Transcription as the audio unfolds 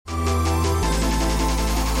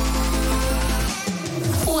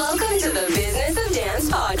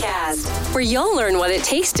where you'll learn what it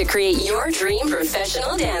takes to create your dream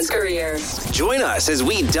professional dance career. Join us as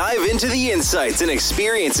we dive into the insights and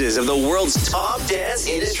experiences of the world's top dance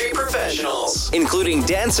industry professionals, including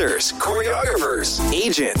dancers, choreographers,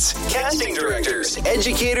 agents, casting directors,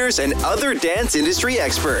 educators, and other dance industry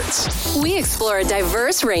experts. We explore a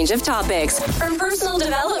diverse range of topics, from personal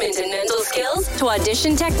development and mental skills to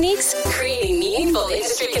audition techniques, creating meaningful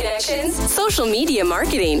industry connections, social media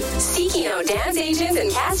marketing, seeking out dance agents and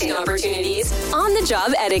casting opportunities,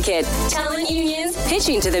 on-the-job etiquette, talent unions,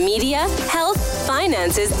 pitching to the media, health,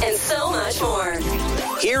 finances, and so much more.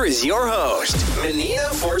 Here is your host, Menina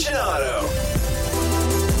Fortunato.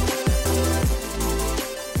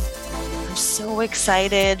 I'm so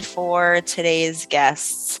excited for today's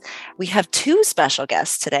guests. We have two special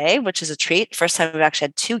guests today, which is a treat. First time we've actually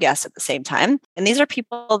had two guests at the same time. And these are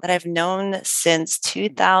people that I've known since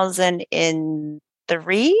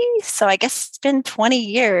 2003. So I guess it's been 20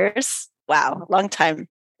 years. Wow, long time.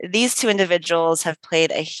 These two individuals have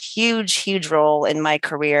played a huge, huge role in my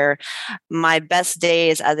career. My best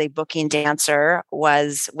days as a booking dancer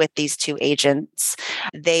was with these two agents.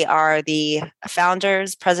 They are the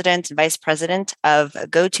founders, president, and vice president of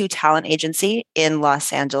Go-To Talent Agency in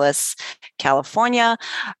Los Angeles, California.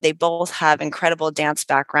 They both have incredible dance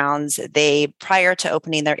backgrounds. Prior to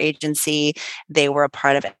opening their agency, they were a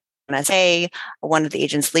part of MSA. One of the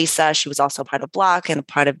agents, Lisa, she was also part of Block and a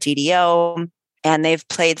part of DDO. And they've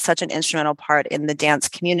played such an instrumental part in the dance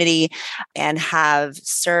community and have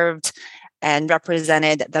served and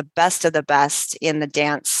represented the best of the best in the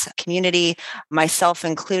dance community, myself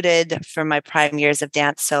included, for my prime years of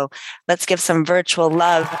dance. So let's give some virtual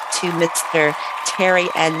love to Mr. Terry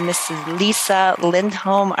and Mrs. Lisa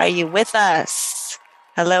Lindholm. Are you with us?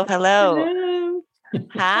 Hello, hello. Hello.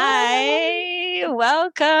 Hi,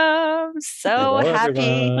 welcome. So Hello,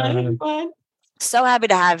 happy. everyone. So happy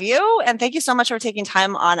to have you. And thank you so much for taking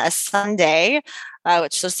time on a Sunday,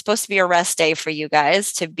 which was supposed to be a rest day for you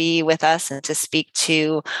guys, to be with us and to speak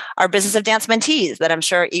to our Business of Dance mentees that I'm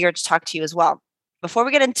sure are eager to talk to you as well. Before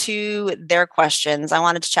we get into their questions, I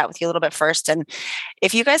wanted to chat with you a little bit first. And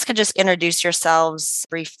if you guys could just introduce yourselves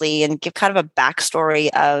briefly and give kind of a backstory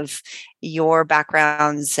of your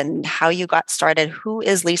backgrounds and how you got started. Who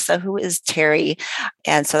is Lisa? Who is Terry?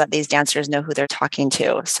 And so that these dancers know who they're talking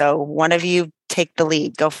to. So one of you take the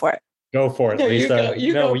lead. Go for it. Go for it, No, Lisa.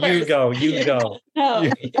 you go You go. No.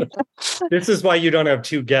 This is why you don't have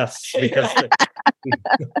two guests. Because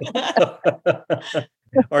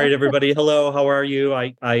All right, everybody. Hello. How are you?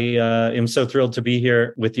 I am so thrilled to be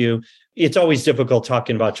here with you. It's always difficult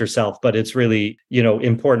talking about yourself, but it's really,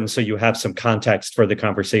 important so you have some context for the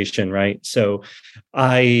conversation, right? So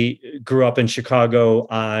I grew up in Chicago.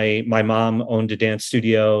 My mom owned a dance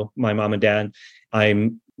studio, my mom and dad.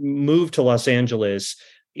 I moved to Los Angeles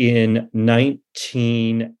in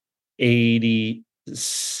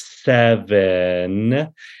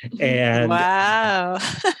 1987. And wow.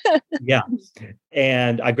 yeah.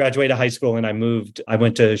 And I graduated high school and I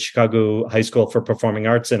went to Chicago High School for Performing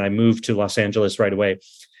Arts and I moved to Los Angeles right away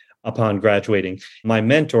upon graduating. My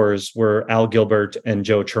mentors were Al Gilbert and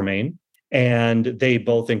Joe Tremaine, and they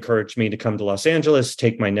both encouraged me to come to Los Angeles,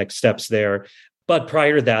 take my next steps there. But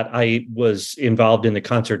prior to that, I was involved in the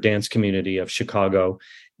concert dance community of Chicago.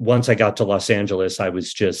 Once I got to Los Angeles, I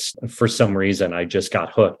was for some reason, I just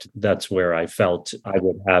got hooked. That's where I felt I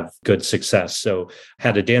would have good success. So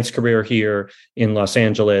had a dance career here in Los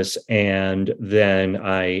Angeles. And then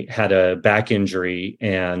I had a back injury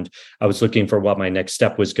and I was looking for what my next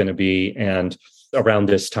step was going to be. And around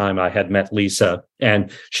this time, I had met Lisa,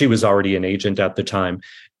 and she was already an agent at the time.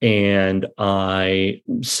 And I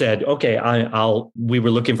said, okay, we were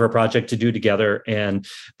looking for a project to do together. And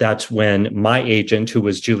that's when my agent, who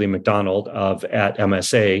was Julie McDonald at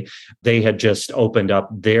MSA, they had just opened up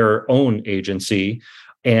their own agency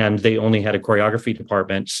and they only had a choreography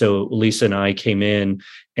department. So Lisa and I came in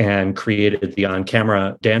and created the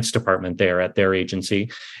on-camera dance department there at their agency.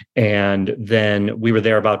 And then we were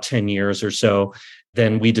there about 10 years or so.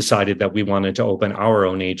 Then we decided that we wanted to open our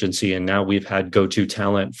own agency. And now we've had Go-To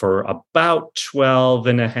Talent for about 12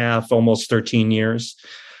 and a half, almost 13 years,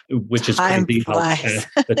 which is crazy how fast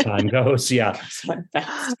the time goes. Yeah.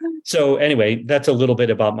 So anyway, that's a little bit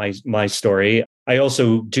about my story. I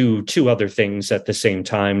also do two other things at the same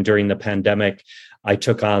time. During the pandemic, I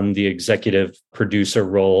took on the executive producer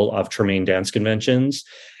role of Tremaine Dance Conventions.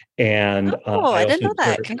 And I didn't know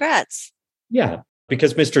that. Congrats. Yeah.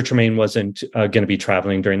 Because Mr. Tremaine wasn't going to be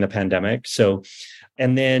traveling during the pandemic.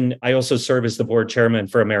 And then I also serve as the board chairman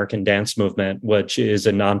for American Dance Movement, which is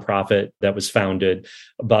a nonprofit that was founded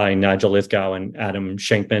by Nigel Lithgow and Adam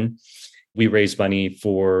Schenkman. We raise money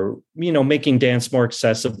for, making dance more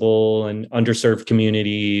accessible and underserved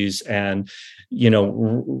communities and,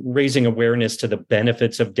 raising awareness to the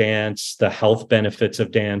benefits of dance, the health benefits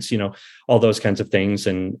of dance, all those kinds of things.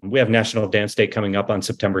 And we have National Dance Day coming up on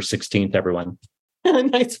September 16th, everyone.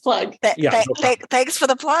 Nice plug. Thanks for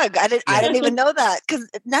the plug. I didn't even know that, because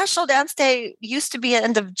National Dance Day used to be at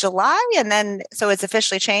end of July, and then so it's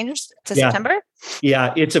officially changed to September.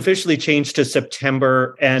 Yeah, it's officially changed to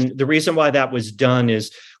September, and the reason why that was done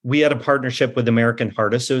is we had a partnership with American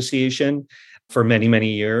Heart Association for many,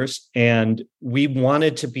 many years, and we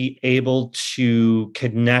wanted to be able to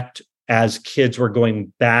connect as kids were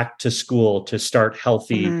going back to school to start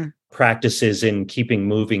healthy practices in keeping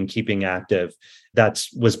moving, keeping active. That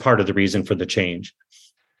was part of the reason for the change.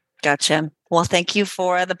 Gotcha. Well, thank you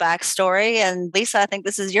for the backstory. And Lisa, I think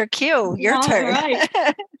this is your cue, your turn. Right.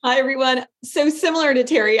 Hi, everyone. So similar to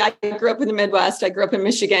Terry, I grew up in the Midwest. I grew up in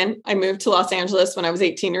Michigan. I moved to Los Angeles when I was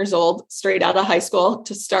 18 years old, straight out of high school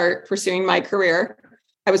to start pursuing my career.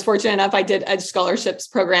 I was fortunate enough, I did Edge Scholarships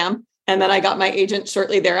program. And then I got my agent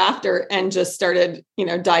shortly thereafter and just started,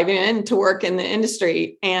 diving in to work in the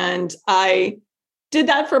industry. And I did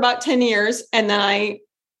that for about 10 years. And then I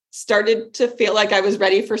started to feel like I was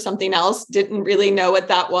ready for something else. Didn't really know what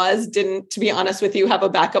that was. Didn't, to be honest with you, have a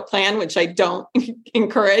backup plan, which I don't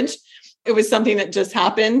encourage. It was something that just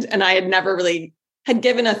happened. And I had never really had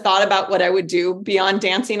given a thought about what I would do beyond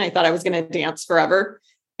dancing. I thought I was going to dance forever.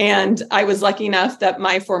 And I was lucky enough that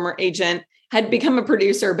my former agent had become a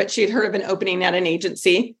producer, but she had heard of an opening at an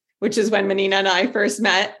agency, which is when Menina and I first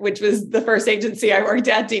met, which was the first agency I worked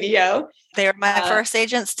at, DDO. They were my first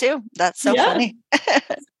agents too. That's so funny.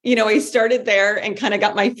 I started there and kind of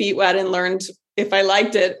got my feet wet and learned if I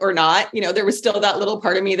liked it or not. There was still that little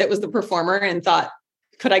part of me that was the performer and thought,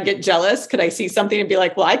 could I get jealous? Could I see something and be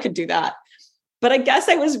like, well, I could do that. But I guess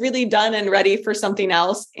I was really done and ready for something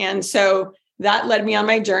else. And so that led me on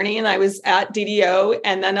my journey. And I was at DDO.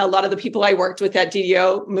 And then a lot of the people I worked with at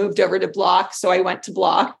DDO moved over to Block. So I went to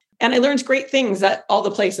Block. And I learned great things at all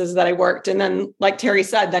the places that I worked. And then, like Terry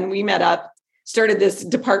said, then we met up, started this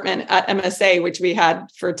department at MSA, which we had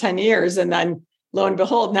for 10 years. And then lo and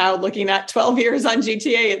behold, now looking at 12 years on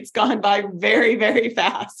GTA, it's gone by very, very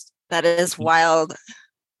fast. That is wild.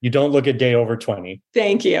 You don't look a day over 20.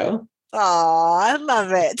 Thank you. Oh, I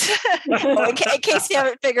love it. In case you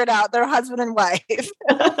haven't figured out, they're husband and wife.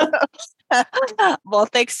 Well,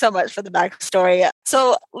 thanks so much for the backstory.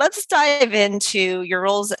 So let's dive into your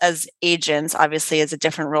roles as agents. Obviously, is a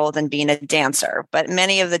different role than being a dancer, but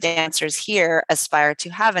many of the dancers here aspire to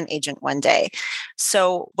have an agent one day.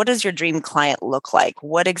 So what does your dream client look like?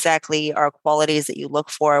 What exactly are qualities that you look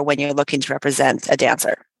for when you're looking to represent a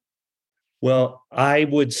dancer? Well, I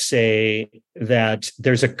would say that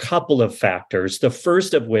there's a couple of factors. The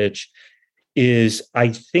first of which is, I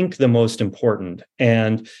think, the most important.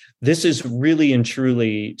 And this is really and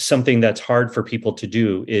truly something that's hard for people to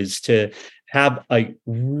do, is to have a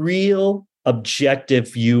real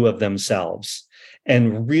objective view of themselves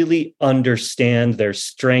and really understand their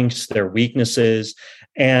strengths, their weaknesses,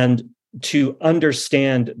 and to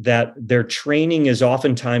understand that their training is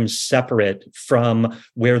oftentimes separate from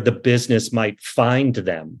where the business might find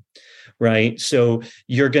them, right? So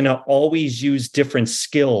you're going to always use different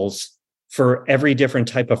skills for every different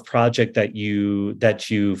type of project that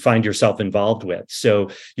you find yourself involved with. So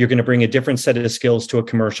you're going to bring a different set of skills to a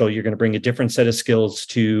commercial. You're going to bring a different set of skills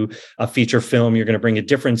to a feature film. You're going to bring a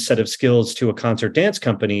different set of skills to a concert dance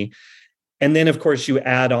company. And then, of course, you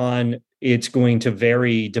add on, it's going to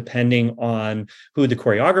vary depending on who the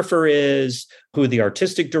choreographer is, who the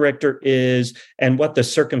artistic director is, and what the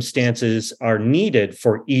circumstances are needed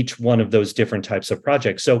for each one of those different types of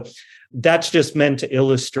projects. So that's just meant to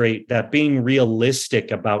illustrate that being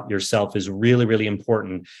realistic about yourself is really, really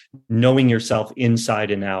important, knowing yourself inside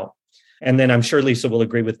and out. And then I'm sure Lisa will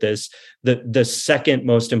agree with this. The second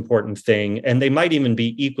most important thing, and they might even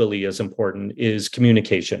be equally as important, is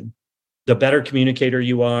communication. The better communicator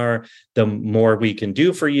you are, the more we can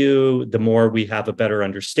do for you, the more we have a better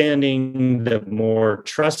understanding, the more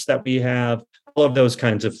trust that we have, all of those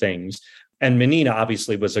kinds of things. And Menina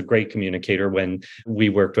obviously was a great communicator when we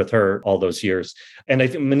worked with her all those years. And I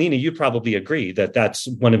think, Menina, you probably agree that that's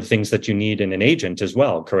one of the things that you need in an agent as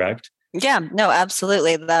well, correct? Yeah, no,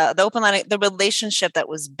 absolutely. The open line, the relationship that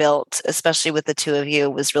was built, especially with the two of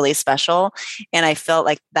you, was really special. And I felt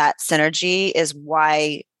like that synergy is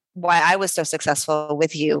why why I was so successful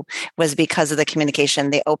with you was because of the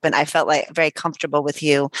communication. I felt like very comfortable with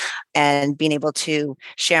you and being able to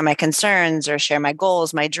share my concerns or share my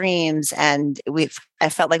goals, my dreams. And I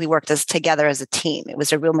felt like we worked together as a team. It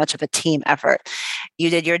was a real much of a team effort. You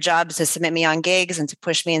did your job to submit me on gigs and to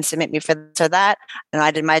push me and submit me for that. And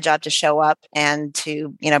I did my job to show up and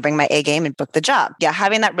to, bring my A game and book the job. Yeah.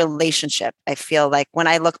 Having that relationship, I feel like when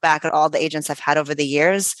I look back at all the agents I've had over the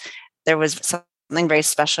years, there was something very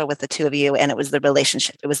special with the two of you, and it was the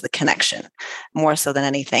relationship. It was the connection, more so than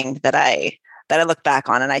anything that I look back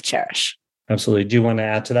on and I cherish. Absolutely. Do you want to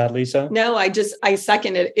add to that, Lisa? No, I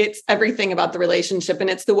second it. It's everything about the relationship. And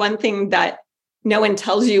it's the one thing that no one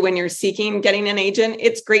tells you when you're getting an agent.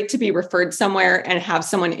 It's great to be referred somewhere and have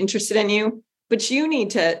someone interested in you, but you need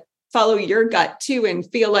to follow your gut too and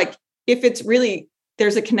feel like if it's really,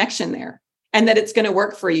 there's a connection there and that it's going to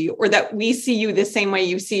work for you, or that we see you the same way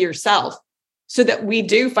you see yourself, so that we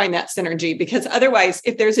do find that synergy. Because otherwise,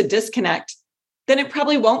 if there's a disconnect, then it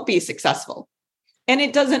probably won't be successful. And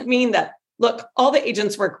it doesn't mean that, look, all the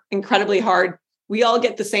agents work incredibly hard. We all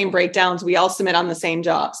get the same breakdowns. We all submit on the same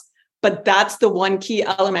jobs. But that's the one key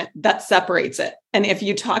element that separates it. And if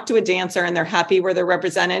you talk to a dancer and they're happy where they're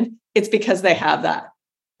represented, it's because they have that.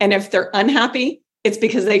 And if they're unhappy, it's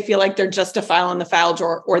because they feel like they're just a file in the file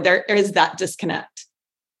drawer, or there is that disconnect.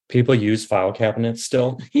 People use file cabinets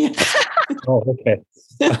still? Yeah. Oh, okay.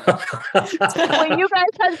 When you guys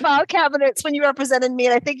had file cabinets when you represented me,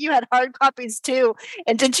 and I think you had hard copies too.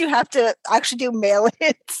 And didn't you have to actually do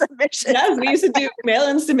mail-in submissions? Yes, we used to do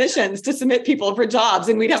mail-in submissions to submit people for jobs.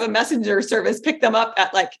 And we'd have a messenger service pick them up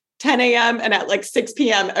at like 10 a.m. and at like 6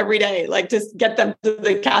 p.m. every day, like to get them to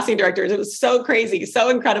the casting directors. It was so crazy, so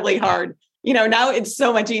incredibly hard. Now it's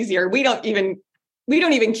so much easier. We don't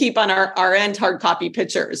even keep on our end hard copy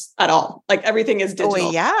pictures at all. Like everything is digital.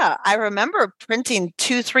 Oh yeah. I remember printing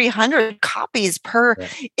 200-300 copies per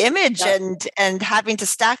image and having to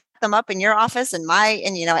stack them up in your office and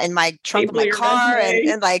in my trunk of my car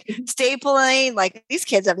and like stapling. Like these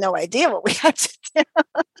kids have no idea what we have to do.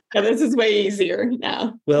 Yeah, this is way easier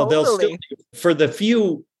now. Well, they'll still, for the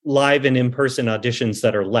few live and in-person auditions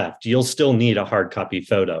that are left, you'll still need a hard copy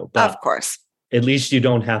photo. But of course. At least you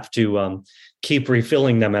don't have to keep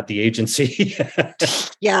refilling them at the agency.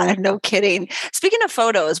 Yeah, no kidding. Speaking of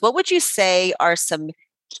photos, what would you say are some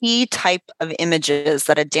key type of images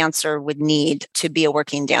that a dancer would need to be a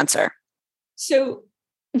working dancer? So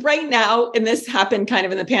right now, and this happened kind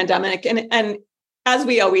of in the pandemic, and as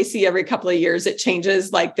we always see every couple of years, it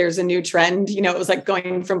changes. Like there's a new trend, it was like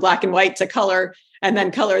going from black and white to color, and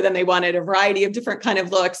then color. Then they wanted a variety of different kind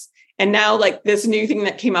of looks. And now like this new thing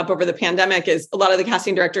that came up over the pandemic is a lot of the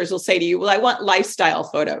casting directors will say to you, well, I want lifestyle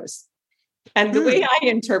photos. And the way I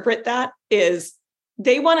interpret that is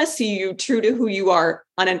they want to see you true to who you are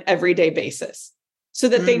on an everyday basis so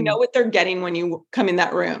that they know what they're getting when you come in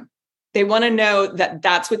that room. They want to know that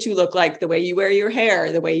that's what you look like, the way you wear your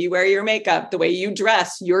hair, the way you wear your makeup, the way you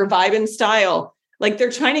dress, your vibe and style. Like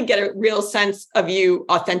they're trying to get a real sense of you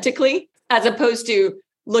authentically, as opposed to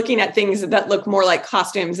looking at things that look more like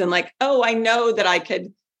costumes and like, oh, I know that I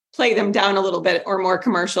could play them down a little bit or more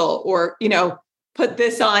commercial, or, put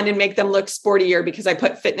this on and make them look sportier because I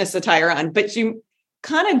put fitness attire on. But you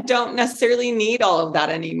kind of don't necessarily need all of that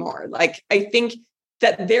anymore. Like, I think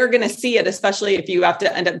that they're going to see it, especially if you have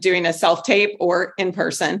to end up doing a self-tape or in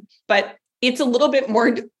person. But it's a little bit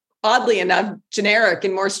more, oddly enough, generic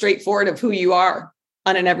and more straightforward of who you are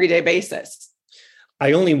on an everyday basis.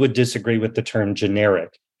 I only would disagree with the term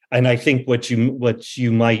generic. And I think what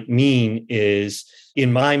you might mean is,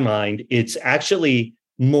 in my mind, it's actually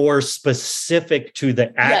more specific to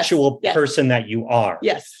the actual person that you are.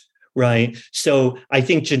 Yes. Right. So I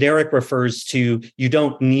think generic refers to you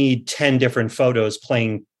don't need 10 different photos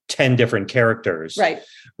playing 10 different characters. Right.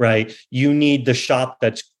 Right. You need the shot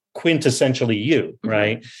that's quintessentially you.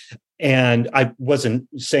 Right. And I wasn't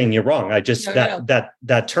saying you're wrong. I just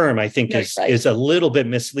that term I think is a little bit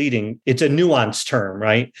misleading. It's a nuanced term,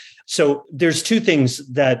 right? So there's two things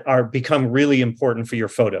that are become really important for your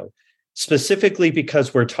photo, specifically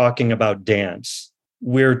because we're talking about dance.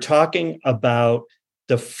 We're talking about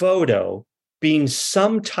the photo being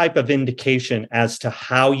some type of indication as to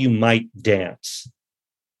how you might dance,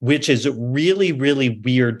 which is really, really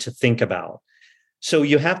weird to think about. So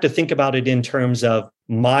you have to think about it in terms of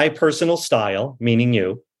my personal style, meaning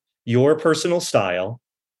your personal style,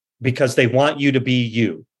 because they want you to be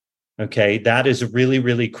you. Okay. That is really,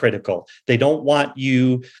 really critical. They don't want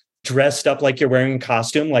you dressed up like you're wearing a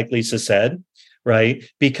costume, like Lisa said, right?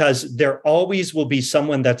 Because there always will be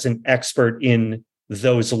someone that's an expert in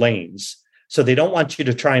those lanes. So they don't want you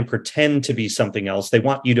to try and pretend to be something else. They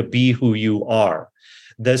want you to be who you are.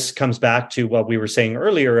 This comes back to what we were saying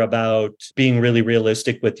earlier about being really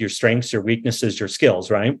realistic with your strengths, your weaknesses, your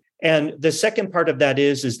skills, right? And the second part of that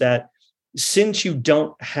is that since you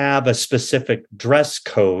don't have a specific dress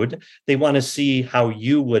code, they want to see how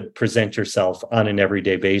you would present yourself on an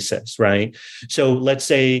everyday basis, right? So let's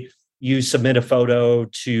say you submit a photo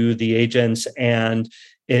to the agents and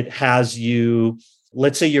it has you,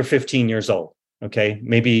 let's say you're 15 years old, okay,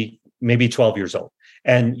 maybe 12 years old,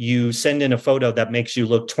 and you send in a photo that makes you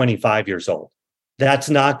look 25 years old. That's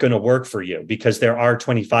not going to work for you because there are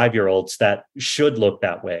 25-year-olds that should look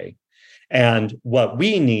that way. And what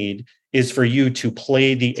we need is for you to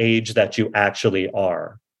play the age that you actually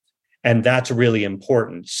are. And that's really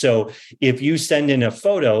important. So if you send in a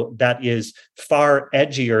photo that is far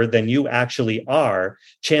edgier than you actually are,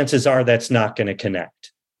 chances are that's not going to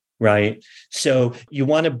connect, right? So you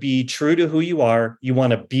want to be true to who you are. You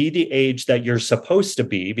want to be the age that you're supposed to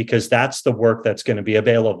be, because that's the work that's going to be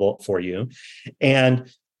available for you.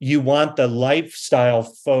 And you want the lifestyle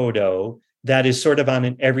photo that is sort of on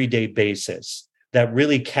an everyday basis, that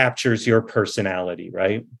really captures your personality,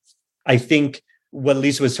 right? I think what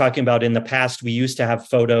Lisa was talking about in the past, we used to have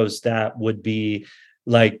photos that would be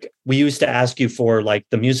like, we used to ask you for like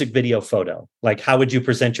the music video photo, like how would you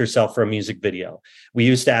present yourself for a music video? We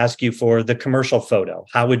used to ask you for the commercial photo.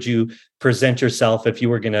 How would you present yourself if you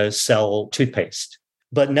were going to sell toothpaste?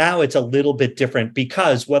 But now it's a little bit different,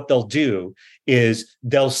 because what they'll do is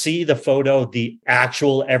they'll see the photo, the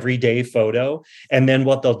actual everyday photo. And then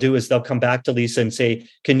what they'll do is they'll come back to Lisa and say,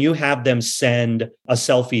 can you have them send a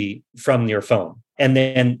selfie from your phone? And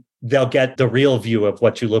then they'll get the real view of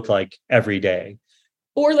what you look like every day.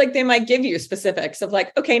 Or like they might give you specifics of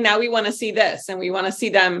like, okay, now we want to see this and we want to see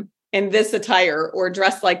them in this attire or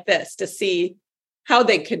dressed like this to see how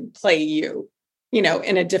they could play you, in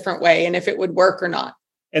a different way and if it would work or not.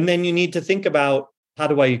 And then you need to think about, how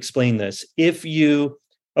do I explain this? So if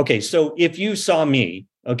you saw me,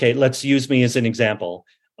 okay, let's use me as an example.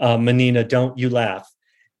 Menina, don't you laugh.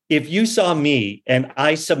 If you saw me and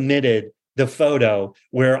I submitted the photo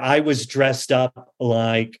where I was dressed up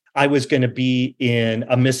like I was going to be in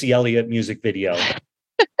a Missy Elliott music video.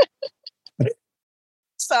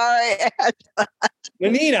 Sorry.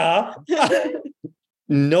 Menina,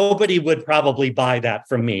 nobody would probably buy that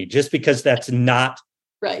from me, just because that's not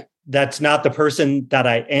right. That's not the person that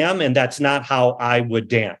I am, and that's not how I would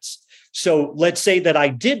dance. So let's say that I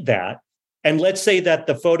did that, and let's say that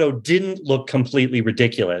the photo didn't look completely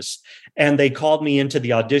ridiculous, and they called me into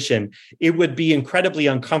the audition. It would be incredibly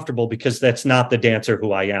uncomfortable because that's not the dancer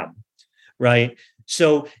who I am, right?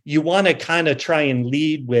 So you want to kind of try and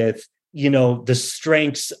lead with, the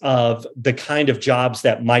strengths of the kind of jobs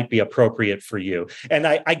that might be appropriate for you. And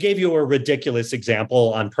I gave you a ridiculous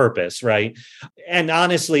example on purpose, right? And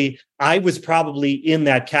honestly, I was probably in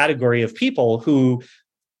that category of people who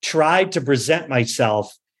tried to present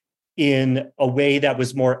myself in a way that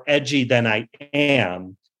was more edgy than I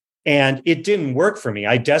am. And it didn't work for me.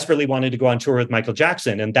 I desperately wanted to go on tour with Michael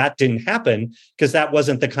Jackson, and that didn't happen because that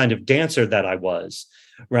wasn't the kind of dancer that I was,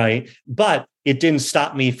 right? But it didn't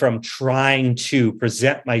stop me from trying to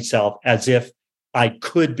present myself as if I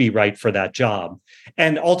could be right for that job.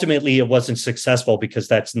 And ultimately, it wasn't successful because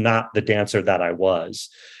that's not the dancer that I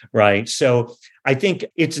was, right? So I think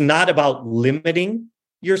it's not about limiting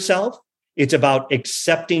yourself. It's about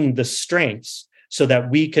accepting the strengths so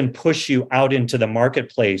that we can push you out into the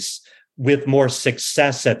marketplace with more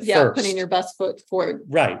success at first. Yeah, putting your best foot forward.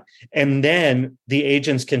 Right. And then the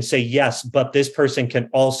agents can say, yes, but this person can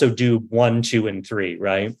also do 1, 2, and 3,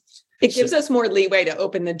 right? It gives us more leeway to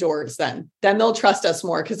open the doors then. Then they'll trust us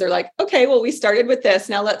more because they're like, okay, well, we started with this.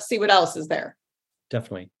 Now let's see what else is there.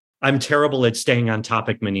 Definitely. I'm terrible at staying on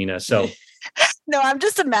topic, Menina. So no, I'm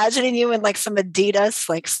just imagining you in like some Adidas,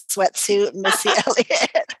 like sweatsuit, Missy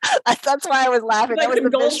Elliott. That's why I was laughing. Like that was the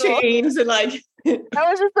gold visual. chains and like that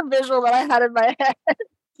was just the visual that I had in my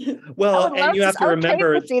head. Well, and you have to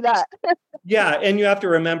remember, to see that. Yeah, and you have to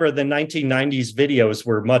remember the 1990s videos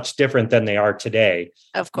were much different than they are today.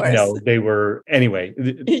 Of course, they were anyway.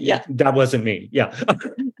 Yeah, that wasn't me. Yeah,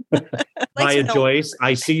 Maya Joyce,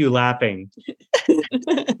 I see you laughing.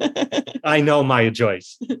 I know Maya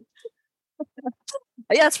Joyce.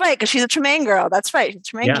 Yeah, that's right, because she's a Tremaine girl. That's right, she's a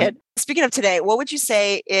Tremaine kid. Speaking of today, what would you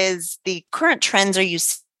say is the current trends are you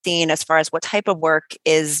seeing as far as what type of work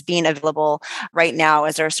is being available right now?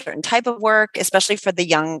 Is there a certain type of work, especially for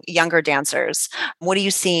the younger dancers? What are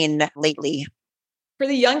you seeing lately? For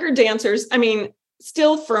the younger dancers, I mean,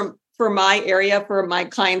 still for my area, for my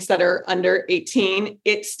clients that are under 18,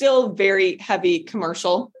 it's still very heavy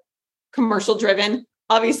commercial. commercial driven.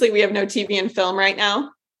 Obviously, we have no TV and film right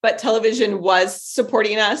now, but television was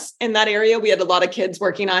supporting us in that area. We had a lot of kids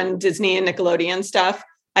working on Disney and Nickelodeon stuff.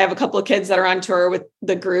 I have a couple of kids that are on tour with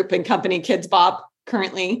the group and company Kids Bop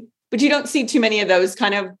currently, but you don't see too many of those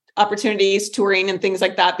kind of opportunities, touring and things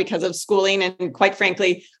like that because of schooling. And quite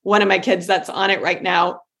frankly, one of my kids that's on it right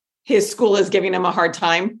now, his school is giving him a hard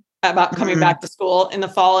time about coming back to school in the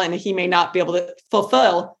fall, and he may not be able to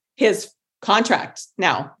fulfill his contract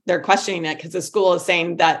now. They're questioning it because the school is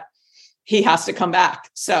saying that he has to come back.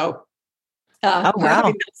 So we're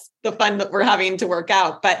having the fun that we're having to work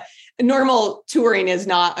out. But normal touring is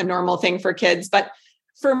not a normal thing for kids. But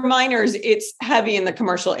for minors, it's heavy in the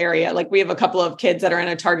commercial area. Like we have a couple of kids that are in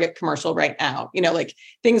a Target commercial right now, like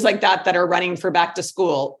things like that are running for back to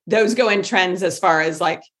school. Those go in trends as far as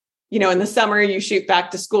like, in the summer you shoot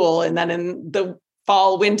back to school. And then in the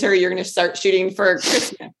fall, winter, you're going to start shooting for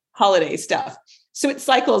Christmas, holiday stuff. So it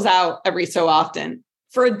cycles out every so often.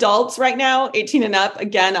 For adults right now, 18 and up,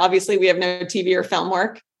 again, obviously we have no TV or film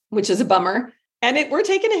work, which is a bummer. And we're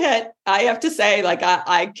taking a hit. I have to say, like,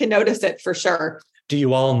 I can notice it for sure. Do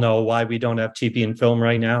you all know why we don't have TV and film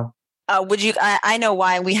right now? I know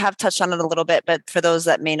why. We have touched on it a little bit, but for those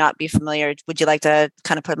that may not be familiar, would you like to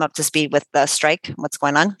kind of put them up to speed with the strike? What's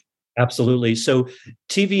going on? Absolutely. So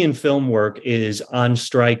TV and film work is on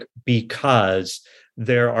strike because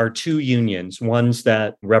there are two unions, ones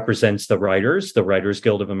that represents the Writers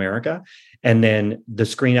Guild of America, and then the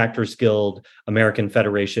Screen Actors Guild, American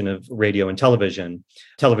Federation of Radio and Television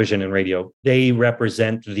and Radio. They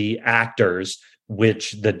represent the actors,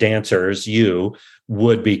 which the dancers, you,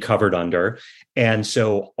 would be covered under. And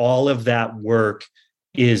so all of that work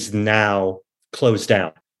is now closed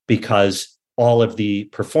down because all of the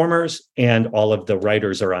performers and all of the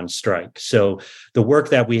writers are on strike. So the work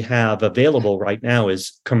that we have available right now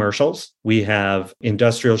is commercials. We have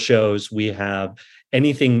industrial shows. We have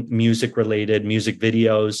anything music related, music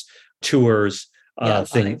videos, tours,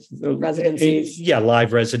 things, residencies.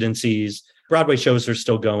 Live residencies. Broadway shows are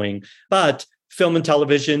still going, but film and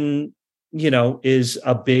television, is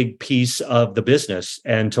a big piece of the business.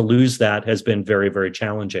 And to lose that has been very, very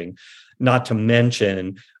challenging. Not to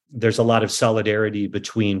mention, there's a lot of solidarity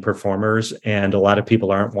between performers, and a lot of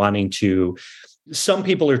people aren't wanting to. Some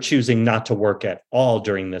people are choosing not to work at all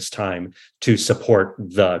during this time to support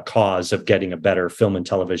the cause of getting a better film and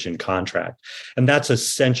television contract. And that's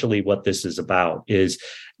essentially what this is about, is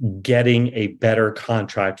getting a better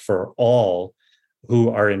contract for all who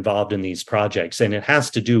are involved in these projects. And it has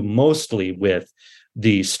to do mostly with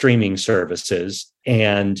the streaming services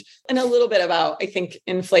and a little bit about, I think,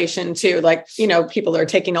 inflation too. Like, people are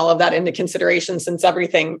taking all of that into consideration since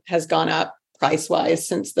everything has gone up price-wise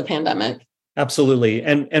since the pandemic. Absolutely.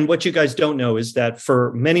 And what you guys don't know is that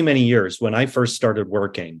for many, many years, when I first started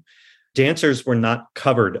working, dancers were not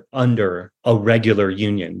covered under a regular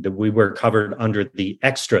union. We were covered under the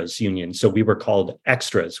extras union. So we were called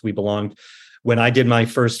extras. We belonged. When I did my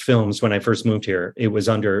first films, when I first moved here, it was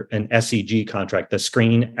under an SEG contract, the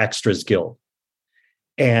Screen Extras Guild.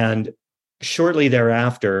 And shortly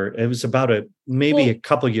thereafter, it was about a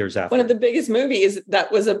couple years after. One of the biggest movies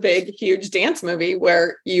that was a big, huge dance movie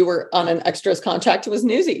where you were on an extras contract was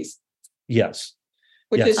Newsies. Yes.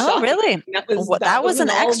 Which is shocking. Oh, really? That was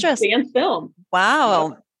an extras dance film.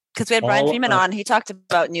 Wow. Because we had Brian Freeman on. He talked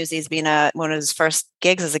about Newsies being one of his first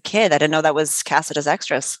gigs as a kid. I didn't know that was casted as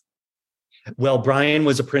extras. Well, Brian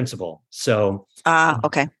was a principal. So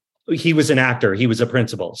okay. He was an actor. He was a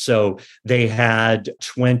principal. So they had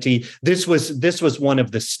 20. This was one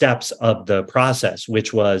of the steps of the process,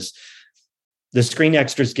 which was the Screen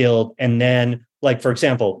Extras Guild. And then, like, for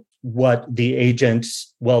example, what the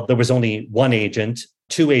agents, there was only one agent,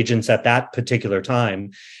 two agents at that particular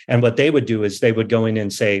time. And what they would do is they would go in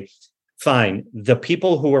and say, fine, the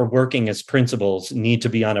people who are working as principals need to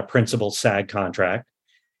be on a principal SAG contract.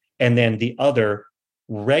 And then the other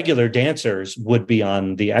regular dancers would be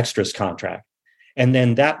on the extras contract. And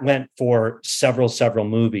then that went for several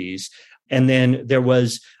movies. And then there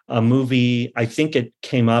was a movie, I think it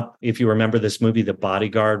came up, if you remember this movie, The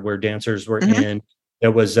Bodyguard, where dancers were in.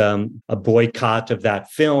 There was a boycott of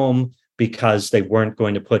that film because they weren't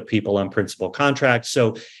going to put people on principal contracts.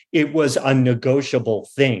 So it was a negotiable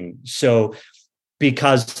thing. So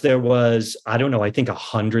because there was, I don't know, I think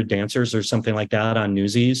 100 dancers or something like that on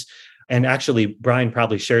Newsies. And actually, Brian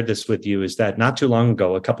probably shared this with you, is that not too long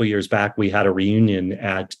ago, a couple of years back, we had a reunion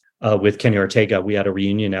with Kenny Ortega. We had a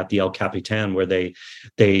reunion at the El Capitan where they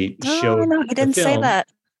showed. Oh, no, he didn't say that.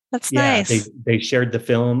 That's nice. They shared the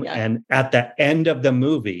film. Yeah. And at the end of the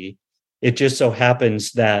movie, it just so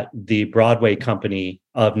happens that the Broadway company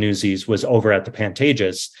of Newsies was over at the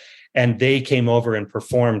Pantages. and they came over and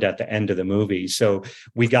performed at the end of the movie. So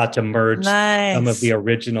we got to merge some of the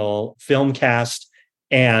original film cast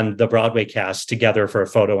and the Broadway cast together for a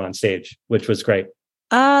photo on stage, which was great.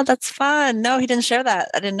 Oh, that's fun. No, he didn't share that.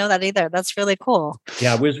 I didn't know that either. That's really cool.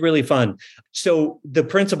 Yeah, it was really fun. So the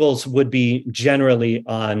principles would be generally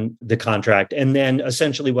on the contract. And then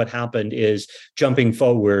essentially what happened is, jumping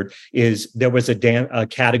forward, is there was a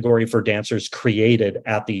category for dancers created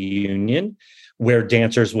at the union where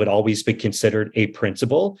dancers would always be considered a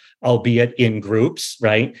principal, albeit in groups,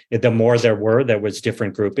 right? The more there was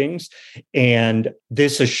different groupings. And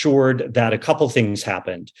this assured that a couple things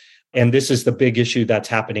happened. And this is the big issue that's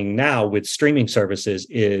happening now with streaming services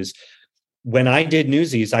is, when I did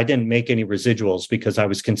Newsies, I didn't make any residuals because I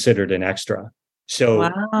was considered an extra. So,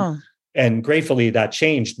 wow. And gratefully that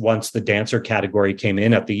changed once the dancer category came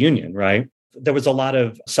in at the union, right? There was a lot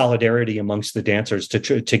of solidarity amongst the dancers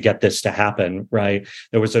to get this to happen, right?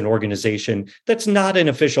 There was an organization that's not an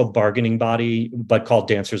official bargaining body, but called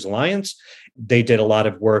Dancers Alliance. They did a lot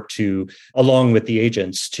of work along with the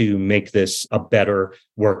agents, to make this a better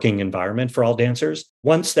working environment for all dancers.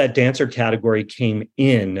 Once that dancer category came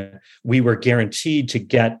in, we were guaranteed to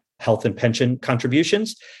get health and pension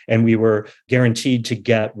contributions, and we were guaranteed to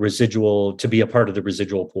get residual, to be a part of the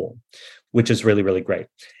residual pool, which is really, really great.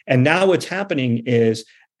 And now what's happening is,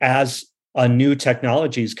 as a new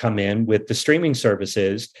technologies come in with the streaming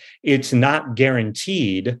services, it's not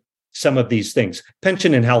guaranteed some of these things.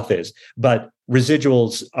 Pension and health is, but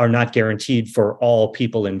residuals are not guaranteed for all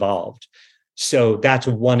people involved. So that's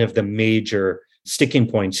one of the major sticking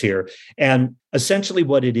points here. And essentially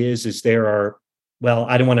what it is there are, well,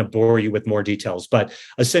 I don't want to bore you with more details, but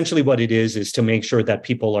essentially what it is to make sure that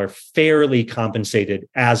people are fairly compensated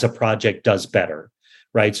as a project does better,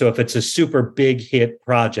 right? So if it's a super big hit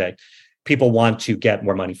project, people want to get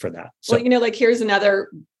more money for that. So, well, like here's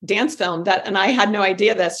another dance film and I had no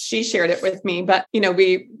idea this. She shared it with me, but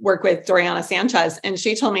we work with Doriana Sanchez, and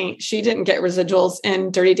she told me she didn't get residuals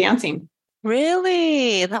in Dirty Dancing.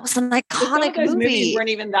 Really? That was an iconic those movie. Movies weren't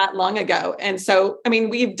even that long ago. And so,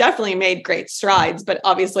 we've definitely made great strides, but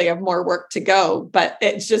obviously have more work to go. But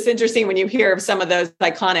it's just interesting when you hear of some of those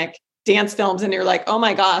iconic dance films and you're like, oh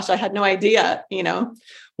my gosh, I had no idea,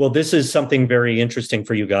 Well, this is something very interesting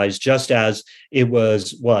for you guys, just as it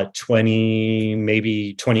was, 20,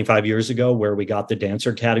 maybe 25 years ago where we got the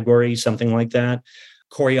dancer category, something like that.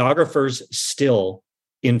 Choreographers still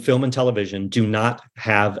in film and television do not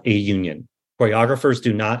have a union. Choreographers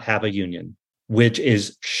do not have a union, which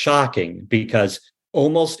is shocking because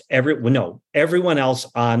everyone else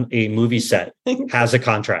on a movie set has a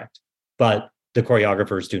contract, but the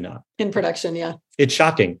choreographers do not. In production, yeah. It's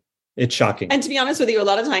shocking. It's shocking. And to be honest with you, a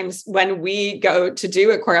lot of times when we go to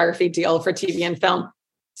do a choreography deal for TV and film,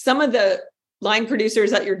 some of the line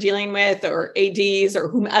producers that you're dealing with or ADs or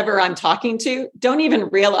whomever I'm talking to don't even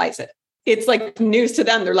realize it. It's like news to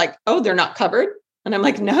them. They're like, oh, they're not covered. And I'm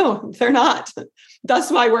like, no, they're not.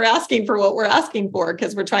 That's why we're asking for what we're asking for,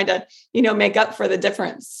 because we're trying to, make up for the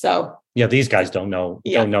difference. So yeah, these guys don't know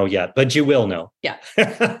yet, but you will know. Yeah,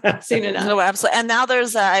 soon enough. No, absolutely. And now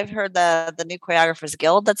there's, I've heard the new choreographers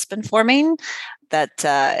guild that's been forming that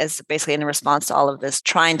is basically in response to all of this,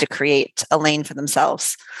 trying to create a lane for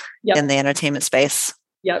themselves in the entertainment space.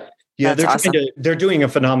 Yep. Yeah, awesome. They're doing a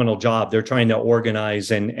phenomenal job. They're trying to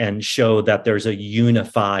organize and show that there's a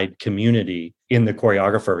unified community in the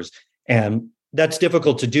choreographers. And that's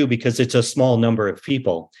difficult to do because it's a small number of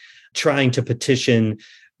people trying to petition,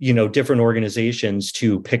 different organizations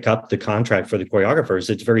to pick up the contract for the choreographers.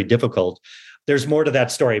 It's very difficult. There's more to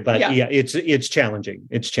that story, but it's challenging.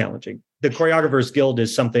 It's challenging. The Choreographers Guild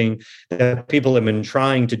is something that people have been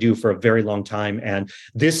trying to do for a very long time. And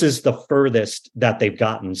this is the furthest that they've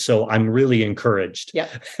gotten. So I'm really encouraged. Yeah.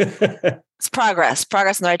 It's progress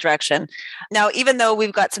in the right direction. Now, even though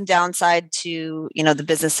we've got some downside to, the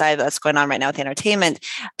business side that's going on right now with entertainment,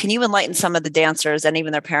 can you enlighten some of the dancers and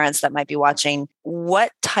even their parents that might be watching?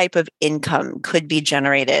 What type of income could be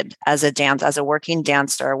generated as a working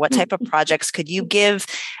dancer? What type of projects could you give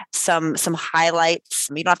some highlights?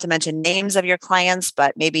 You don't have to mention names of your clients,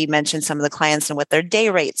 but maybe mention some of the clients and what their day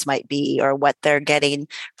rates might be, or what they're getting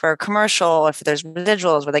for a commercial, if there's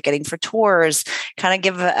residuals, what they're getting for tours. Kind of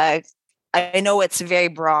give I know it's very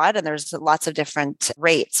broad and there's lots of different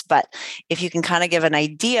rates, but if you can kind of give an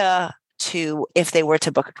idea to if they were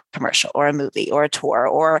to book a commercial or a movie or a tour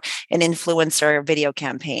or an influencer video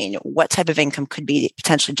campaign, what type of income could be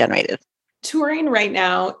potentially generated? Touring right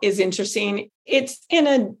now is interesting. It's in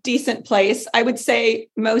a decent place. I would say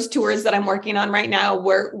most tours that I'm working on right now,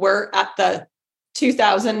 we're at the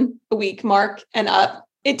 2,000 a week mark and up.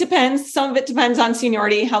 It depends. Some of it depends on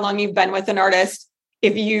seniority, how long you've been with an artist.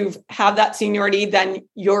 If you have that seniority, then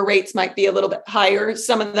your rates might be a little bit higher.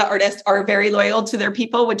 Some of the artists are very loyal to their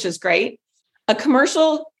people, which is great. A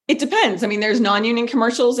commercial, it depends. I mean, there's non-union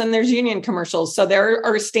commercials and there's union commercials. So there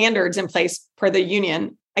are standards in place for the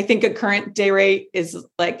union. I think a current day rate is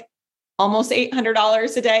like almost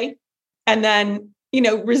 $800 a day. And then,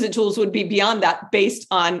 residuals would be beyond that based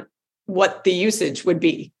on what the usage would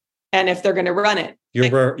be and if they're going to run it.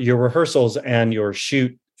 Your rehearsals and your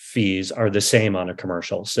shoot fees are the same on a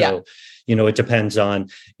commercial. So, it depends on,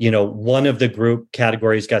 one of the group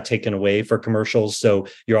categories got taken away for commercials. So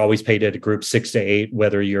you're always paid at a group 6 to 8,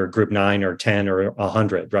 whether you're group 9 or 10 or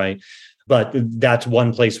 100, right? But that's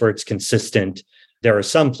one place where it's consistent. There are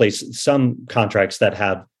some contracts that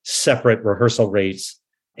have separate rehearsal rates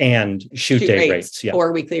and shoot day rates,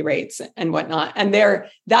 or weekly rates and whatnot. And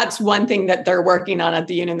that's one thing that they're working on at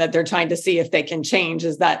the union that they're trying to see if they can change,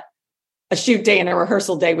 is that a shoot day and a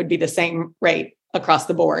rehearsal day would be the same rate across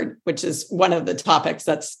the board, which is one of the topics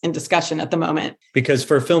that's in discussion at the moment. Because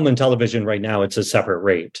for film and television right now, it's a separate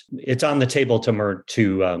rate. It's on the table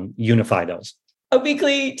to unify those. A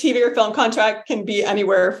weekly TV or film contract can be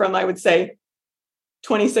anywhere from, I would say,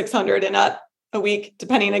 $2,600 and up a week,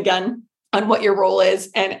 depending again on what your role is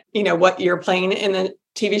and, what you're playing in the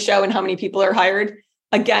TV show and how many people are hired.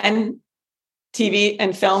 Again, TV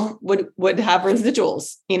and film would have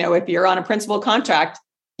residuals. If you're on a principal contract,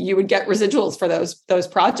 you would get residuals for those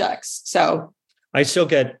projects. So I still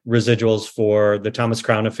get residuals for the Thomas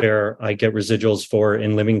Crown Affair. I get residuals for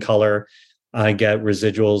In Living Color. I get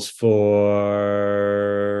residuals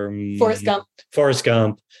for Forrest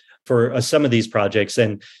Gump. For some of these projects.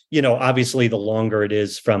 And, obviously the longer it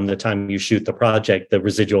is from the time you shoot the project, the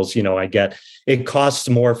residuals, I get, it costs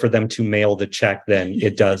more for them to mail the check than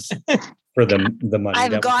it does for the money.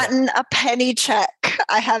 I've gotten a penny check.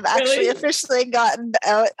 I have actually officially gotten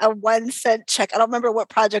a 1 cent check. I don't remember what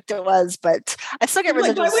project it was, but I still get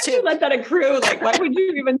residuals why would too. You let that accrue? Why would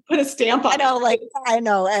you even put a stamp on it? I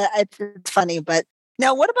know. It's funny, but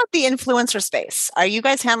now, what about the influencer space? Are you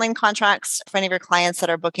guys handling contracts for any of your clients that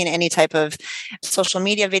are booking any type of social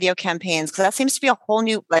media video campaigns? Because that seems to be a whole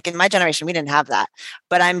new, in my generation, we didn't have that.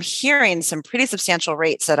 But I'm hearing some pretty substantial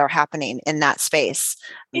rates that are happening in that space.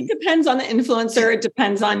 It depends on the influencer. It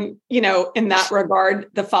depends on, in that regard,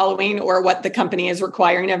 the following or what the company is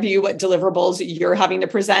requiring of you, what deliverables you're having to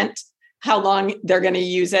present, how long they're going to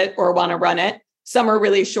use it or want to run it. Some are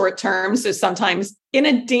really short term. So sometimes in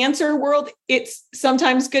a dancer world, it's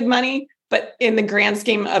sometimes good money, but in the grand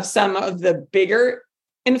scheme of some of the bigger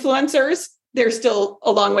influencers, there's still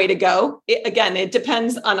a long way to go. It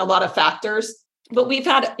depends on a lot of factors, but we've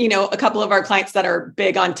had, a couple of our clients that are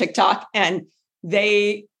big on TikTok and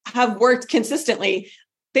they have worked consistently.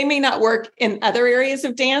 They may not work in other areas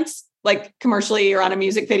of dance, like commercially or on a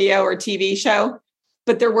music video or TV show,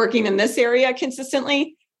 but they're working in this area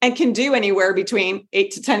consistently and can do anywhere between 8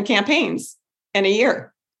 to 10 campaigns in a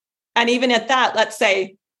year. And even at that, let's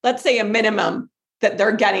say a minimum that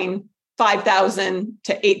they're getting 5,000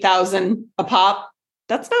 to 8,000 a pop.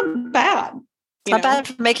 That's not bad. It's not bad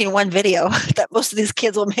for making one video that most of these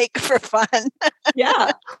kids will make for fun.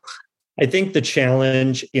 Yeah. I think the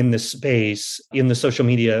challenge in the space, in the social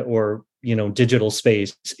media or, digital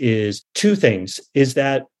space is two things, is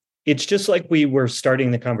that it's just like we were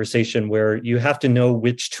starting the conversation where you have to know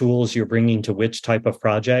which tools you're bringing to which type of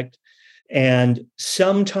project. And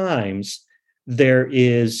sometimes there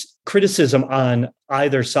is criticism on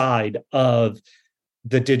either side of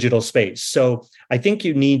the digital space. So I think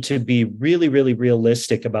you need to be really, really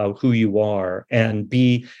realistic about who you are and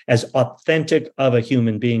be as authentic of a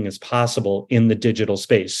human being as possible in the digital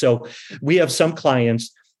space. So we have some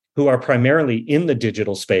clients who are primarily in the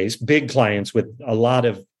digital space, big clients with a lot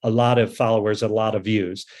of followers, a lot of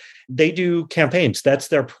views. They do campaigns. That's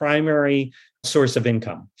their primary source of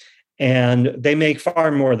income. And they make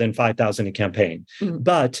far more than 5,000 a campaign. Mm-hmm.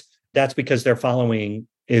 But that's because their following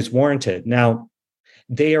is warranted. Now,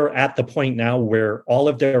 they are at the point now where all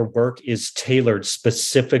of their work is tailored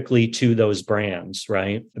specifically to those brands,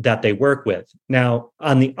 right, that they work with. Now,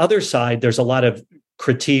 on the other side, there's a lot of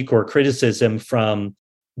critique or criticism from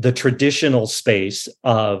the traditional space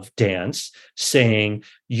of dance saying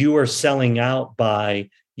you are selling out by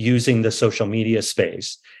using the social media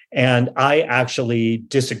space. And I actually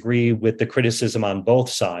disagree with the criticism on both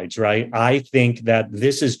sides, right? I think that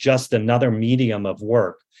this is just another medium of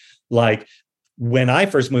work. Like when I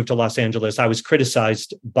first moved to Los Angeles, I was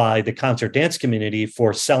criticized by the concert dance community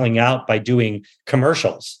for selling out by doing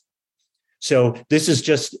commercials. So this is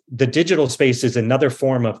just, the digital space is another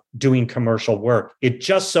form of doing commercial work. It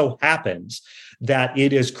just so happens that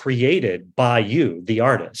it is created by you, the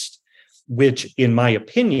artist, which in my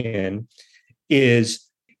opinion is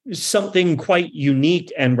something quite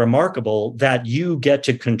unique and remarkable, that you get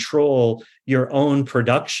to control your own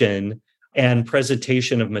production and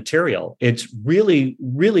presentation of material. It's really,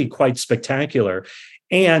 really quite spectacular.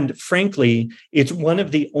 And frankly, it's one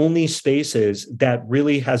of the only spaces that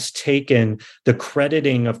really has taken the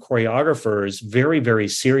crediting of choreographers very, very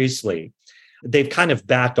seriously. They've kind of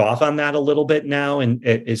backed off on that a little bit now, and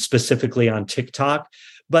specifically on TikTok.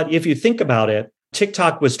 But if you think about it,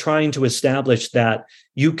 TikTok was trying to establish that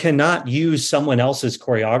you cannot use someone else's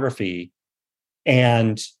choreography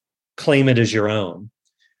and claim it as your own,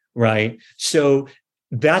 right? So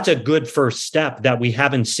that's a good first step that we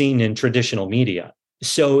haven't seen in traditional media.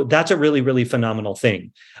 So that's a really, really phenomenal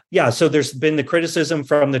thing. Yeah, so there's been the criticism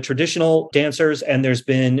from the traditional dancers, and there's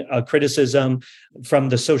been a criticism from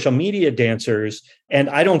the social media dancers. And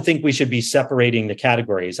I don't think we should be separating the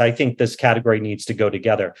categories. I think this category needs to go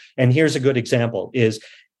together. And here's a good example is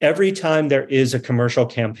every time there is a commercial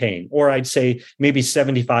campaign, or I'd say maybe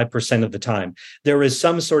 75% of the time, there is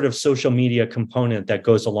some sort of social media component that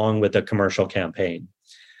goes along with a commercial campaign.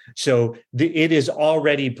 So it is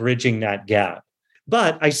already bridging that gap.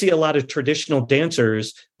 But I see a lot of traditional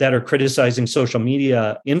dancers that are criticizing social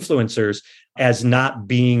media influencers as not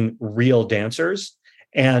being real dancers.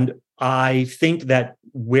 And I think that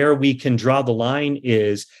where we can draw the line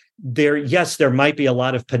is there might be a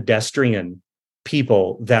lot of pedestrian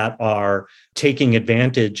people that are taking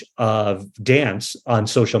advantage of dance on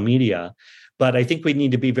social media. But I think we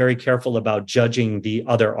need to be very careful about judging the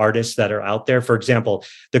other artists that are out there. For example,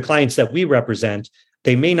 the clients that we represent,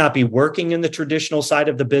 they may not be working in the traditional side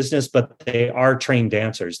of the business, but they are trained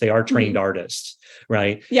dancers. They are trained artists,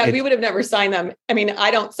 right? Yeah, we would have never signed them. I mean, I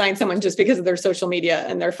don't sign someone just because of their social media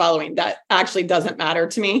and their following. That actually doesn't matter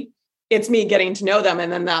to me. It's me getting to know them.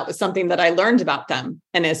 And then that was something that I learned about them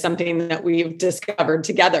and is something that we've discovered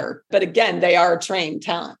together. But again, they are trained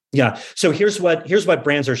talent. Yeah. So here's what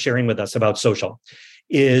brands are sharing with us about social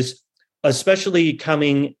is, especially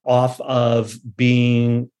coming off of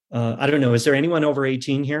being I don't know. Is there anyone over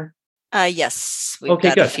 18 here? Yes, we've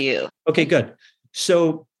got a few. Okay, good.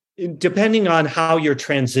 So depending on how you're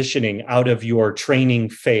transitioning out of your training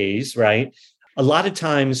phase, right? A lot of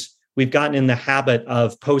times we've gotten in the habit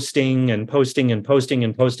of posting the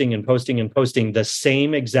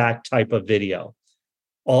same exact type of video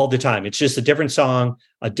all the time. It's just a different song,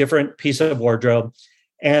 a different piece of wardrobe.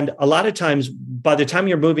 And a lot of times, by the time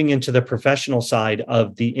you're moving into the professional side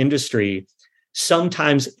of the industry,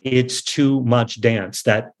 sometimes it's too much dance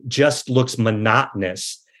that just looks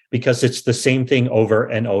monotonous because it's the same thing over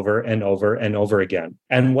and over and over and over again.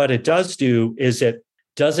 And what it does do is it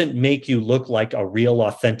doesn't make you look like a real,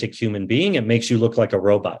 authentic human being. It makes you look like a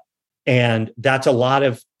robot. And that's a lot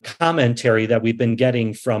of commentary that we've been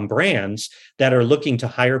getting from brands that are looking to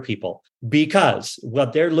hire people, because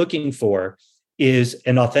what they're looking for is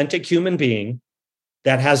an authentic human being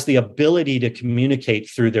that has the ability to communicate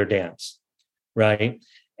through their dance. Right.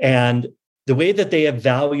 And the way that they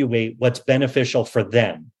evaluate what's beneficial for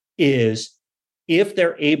them is if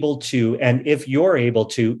they're able to, and if you're able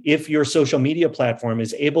to, if your social media platform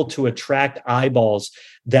is able to attract eyeballs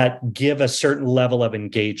that give a certain level of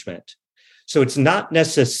engagement. So it's not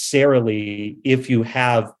necessarily if you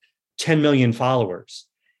have 10 million followers,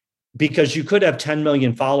 because you could have 10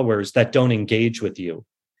 million followers that don't engage with you,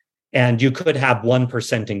 and you could have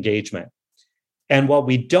 1% engagement. And what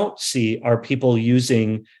we don't see are people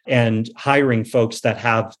using and hiring folks that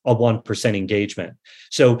have a 1% engagement.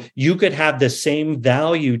 So you could have the same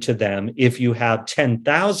value to them if you have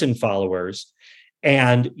 10,000 followers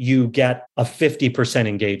and you get a 50%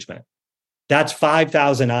 engagement. That's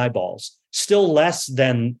 5,000 eyeballs, still less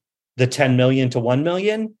than the 10 million to 1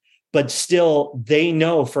 million, but still they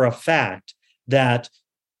know for a fact that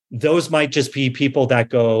those might just be people that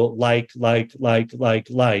go like.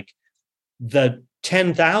 The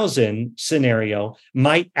 10,000 scenario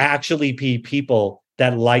might actually be people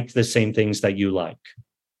that like the same things that you like.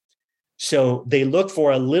 So they look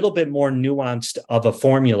for a little bit more nuanced of a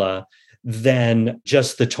formula than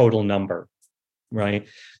just the total number, right?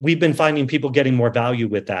 We've been finding people getting more value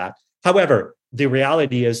with that. However, the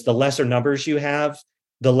reality is the lesser numbers you have,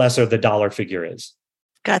 the lesser the dollar figure is.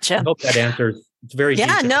 Gotcha. I hope that answers. It's very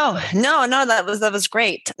yeah, detailed. No, that was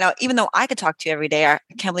great. Now, even though I could talk to you every day, I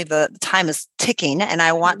can't believe the time is ticking, and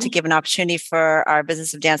I want to give an opportunity for our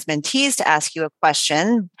Business of Dance mentees to ask you a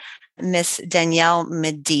question. Miss Danielle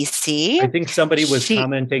Medici. I think somebody was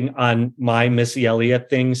commenting on my Missy Elliott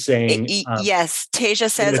thing saying... yes, Tasia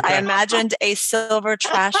says, I imagined a silver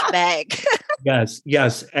trash bag.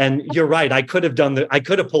 Yes. And you're right. I could have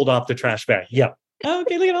pulled off the trash bag. Yeah.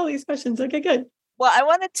 Okay, look at all these questions. Okay, good. Well, I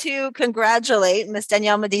wanted to congratulate Miss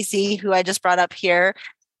Danielle Medici, who I just brought up here,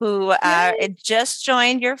 who just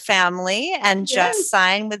joined your family and just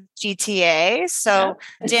signed with GTA. So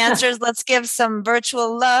dancers, let's give some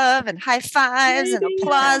virtual love and high fives and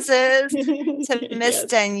applauses to Miss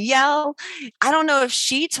Danielle. I don't know if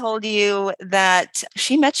she told you that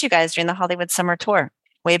she met you guys during the Hollywood Summer Tour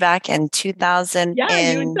way back in 2000.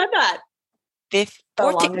 Yeah, you said that.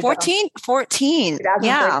 14. 2014.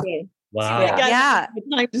 Yeah. Wow. Yeah.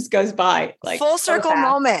 The time just goes by. Like full circle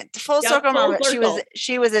moment. Full circle moment. Circle.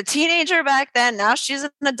 She was a teenager back then. Now she's an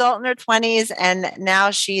adult in her 20s and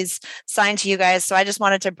now she's signed to you guys. So I just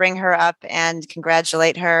wanted to bring her up and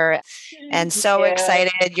congratulate her. And so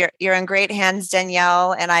excited. You're in great hands,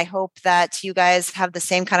 Danielle. And I hope that you guys have the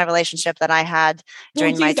same kind of relationship that I had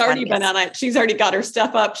during my 20s. She's already been on it. She's already got her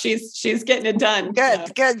stuff up. She's getting it done.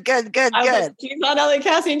 Good. She's on LA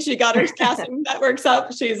casting. She got her casting networks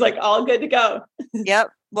up. She's like all good to go. Yep.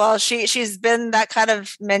 Well, she's been that kind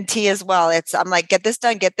of mentee as well. I'm like, get this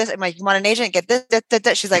done, get this. I'm like, you want an agent? Get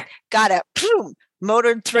this. She's like, got it. Boom,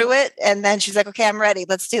 motored through it. And then she's like, okay, I'm ready.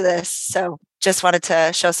 Let's do this. So just wanted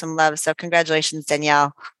to show some love. So congratulations,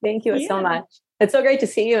 Danielle. Thank you so much. It's so great to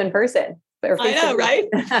see you in person. I know, right?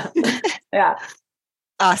 Yeah.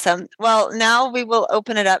 Awesome. Well, now we will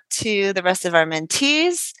open it up to the rest of our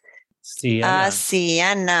mentees. Sienna.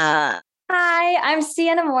 Hi, I'm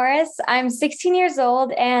Sienna Morris. I'm 16 years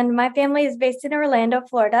old and my family is based in Orlando,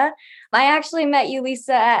 Florida. I actually met you,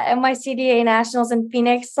 Lisa, at NYCDA Nationals in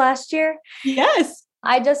Phoenix last year. Yes.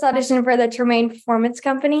 I just auditioned for the Tremaine Performance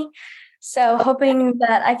Company. So hoping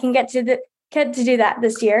that I can get to do that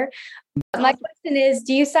this year. My question is,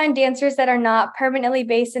 do you sign dancers that are not permanently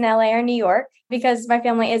based in LA or New York? Because my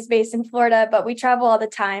family is based in Florida, but we travel all the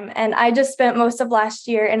time. And I just spent most of last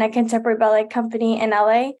year in a contemporary ballet company in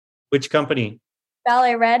LA. Which company?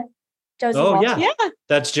 Ballet Red. Josie. Oh, yeah.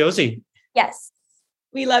 That's Josie. Yes.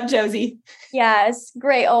 We love Josie. Yeah, it's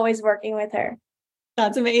great always working with her.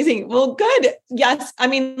 That's amazing. Well, good. Yes. I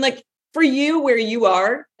mean, like for you where you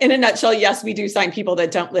are, in a nutshell, yes, we do sign people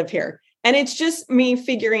that don't live here. And it's just me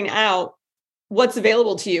figuring out what's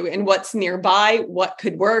available to you and what's nearby, what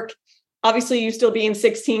could work. Obviously, you still being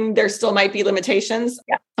 16, there still might be limitations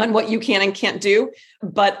on what you can and can't do.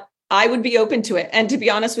 But I would be open to it. And to be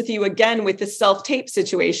honest with you, again, with the self-tape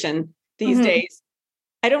situation these days,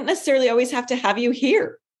 I don't necessarily always have to have you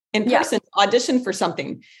here in person to audition for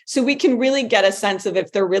something. So we can really get a sense of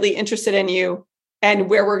if they're really interested in you and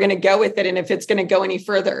where we're going to go with it and if it's going to go any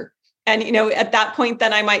further. And, at that point,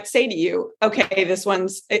 then I might say to you, okay, this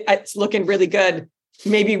it's looking really good.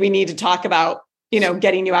 Maybe we need to talk about,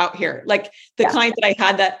 getting you out here. Like the client that I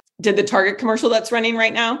had that did the Target commercial that's running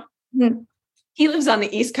right now. Mm-hmm. He lives on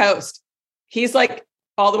the East Coast. He's like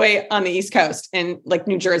all the way on the East Coast in like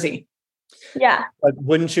New Jersey. Yeah. But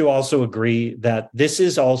wouldn't you also agree that this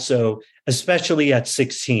is also, especially at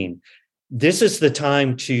 16, this is the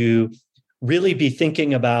time to really be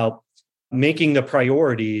thinking about making the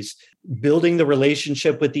priorities, building the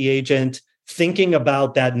relationship with the agent, thinking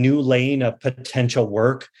about that new lane of potential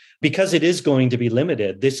work, because it is going to be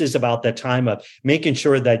limited. This is about the time of making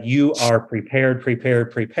sure that you are prepared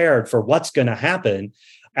for what's going to happen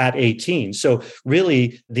at 18. So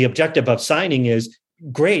really, the objective of signing is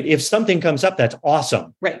great. If something comes up, that's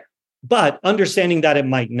awesome. Right. But understanding that it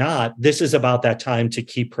might not, this is about that time to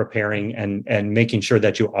keep preparing and making sure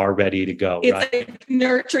that you are ready to go. It's right? like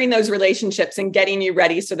nurturing those relationships and getting you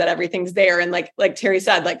ready so that everything's there. And like Terry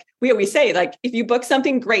said, like we always say, like if you book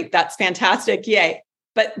something, great, that's fantastic. Yay.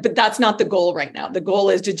 But that's not the goal right now. The goal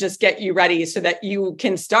is to just get you ready so that you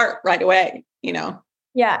can start right away,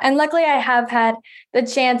 Yeah. And luckily I have had the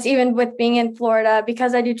chance, even with being in Florida,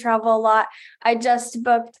 because I do travel a lot. I just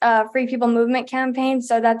booked a Free People Movement campaign.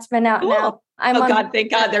 So that's been out now.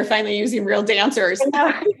 Thank God they're finally using real dancers. I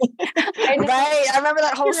know. Right. I remember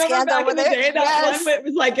that whole scandal with it.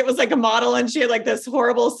 It was like a model and she had like this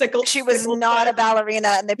horrible sickle. She was not a ballerina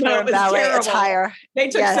and they put her in ballet attire. They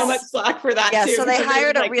took so much slack for that too. So they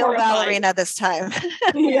hired a real ballerina this time.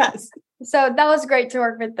 Yes. So that was great to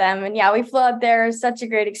work with them. And we flew out there. It was such a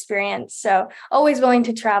great experience. So always willing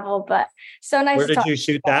to travel, but so nice. Where did you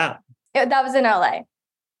shoot that? That was in LA.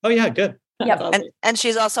 Oh yeah. Good. Yep. And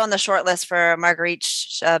she's also on the short list for Marguerite,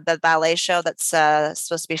 the ballet show that's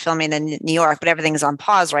supposed to be filming in New York, but everything's on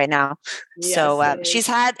pause right now. Yes, so she's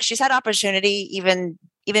had opportunity, even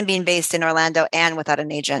being based in Orlando and without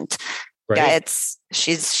an agent. Great. Yeah,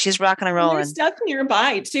 she's rocking and rolling. There's stuff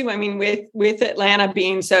nearby too. I mean, with Atlanta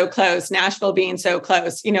being so close, Nashville being so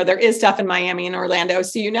close, there is stuff in Miami and Orlando.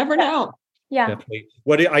 So you never know. Yeah. Definitely.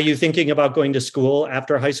 What are you thinking about going to school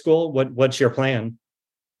after high school? What's your plan?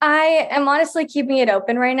 I am honestly keeping it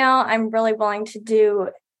open right now. I'm really willing to do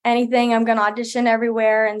anything. I'm going to audition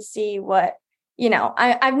everywhere and see what,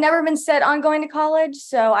 I've never been set on going to college.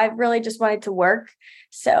 So I've really just wanted to work.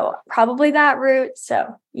 So probably that route.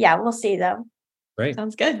 So yeah, we'll see though. Great.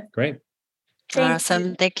 Sounds good. Great.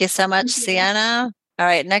 Awesome. Thank you so much, Sienna. All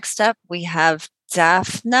right. Next up, we have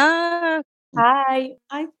Daphna. Hi,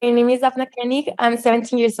 my name is Daphna Koenig. I'm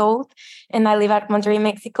 17 years old and I live at Monterrey,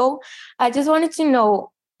 Mexico. I just wanted to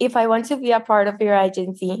know if I want to be a part of your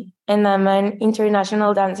agency and I'm an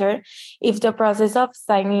international dancer, if the process of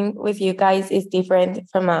signing with you guys is different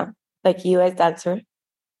from a US dancer.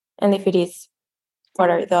 And if it is, what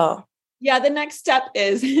are the... Yeah, the next step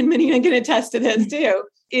is, and Marina can attest to this too,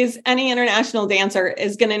 is any international dancer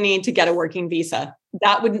is going to need to get a working visa.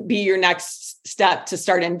 That would be your next step to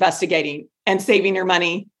start investigating and saving your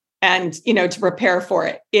money and, to prepare for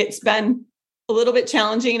it. It's been a little bit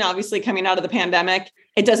challenging, obviously, coming out of the pandemic.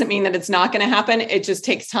 It doesn't mean that it's not going to happen. It just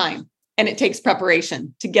takes time and it takes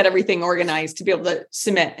preparation to get everything organized to be able to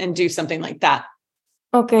submit and do something like that.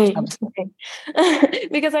 Okay.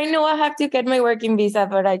 Because I know I have to get my working visa,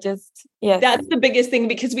 but yes. That's the biggest thing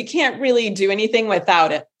because we can't really do anything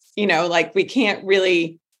without it. We can't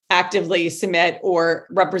really actively submit or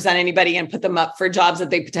represent anybody and put them up for jobs that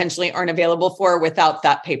they potentially aren't available for without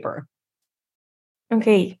that paper.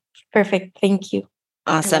 Okay, perfect. Thank you.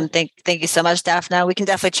 Awesome. Thank you so much, Daphna. We can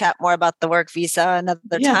definitely chat more about the work visa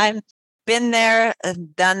another time. Been there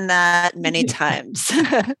and done that many times.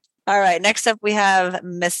 All right. Next up, we have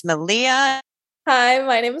Miss Malia. Hi,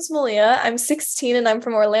 my name is Malia. I'm 16 and I'm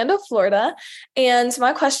from Orlando, Florida. And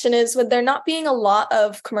my question is, with there not being a lot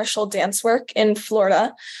of commercial dance work in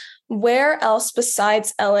Florida, where else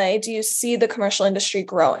besides LA do you see the commercial industry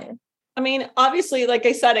growing? I mean, obviously, like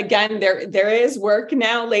I said, again, there is work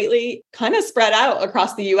now lately kind of spread out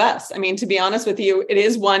across the US. I mean, to be honest with you, it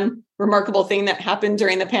is one remarkable thing that happened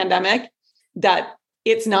during the pandemic that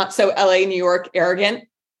it's not so LA, New York arrogant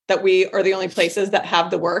that we are the only places that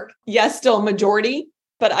have the work. Yes, still majority,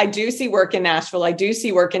 but I do see work in Nashville. I do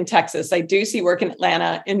see work in Texas. I do see work in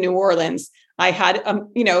Atlanta, in New Orleans. I had,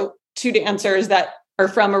 2 dancers that are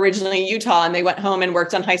from originally Utah, and they went home and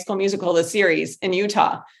worked on High School Musical, the series in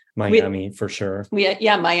Utah. Miami, for sure.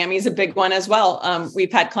 Miami is a big one as well.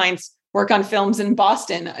 We've had clients work on films in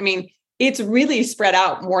Boston. I mean, it's really spread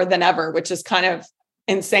out more than ever, which is kind of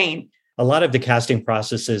insane. A lot of the casting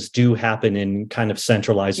processes do happen in kind of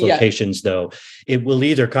centralized locations, though. It will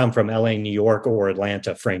either come from LA, New York, or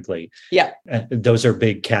Atlanta, frankly. Yeah. Those are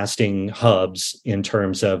big casting hubs in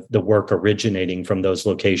terms of the work originating from those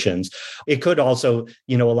locations. It could also,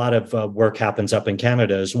 a lot of work happens up in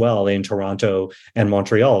Canada as well, in Toronto and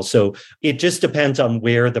Montreal. So it just depends on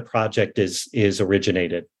where the project is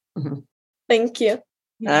originated. Mm-hmm. Thank you. All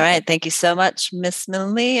right. Thank you so much, Miss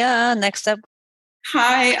Malia. Next up.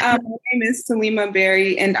 Hi, my name is Salima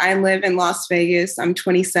Berry, and I live in Las Vegas. I'm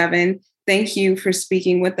 27. Thank you for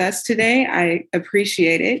speaking with us today. I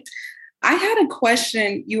appreciate it. I had a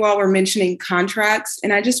question. You all were mentioning contracts,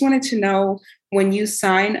 and I just wanted to know, when you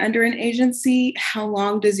sign under an agency, how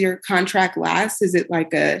long does your contract last? Is it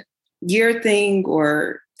like a year thing?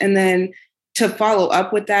 And then to follow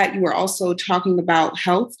up with that, you were also talking about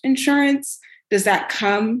health insurance. Does that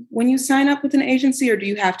come when you sign up with an agency, or do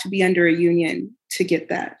you have to be under a union to get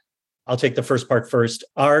that? I'll take the first part first.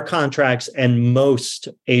 Our contracts and most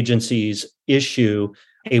agencies issue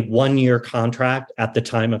a 1-year contract at the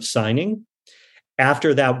time of signing.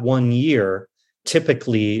 After that 1 year,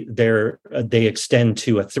 typically they extend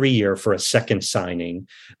to a 3-year for a second signing.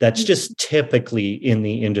 That's just typically in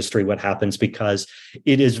the industry what happens, because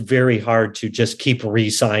it is very hard to just keep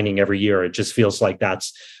re-signing every year. It just feels like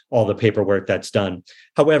that's all the paperwork that's done.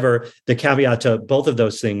 However, the caveat to both of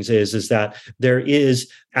those things is that there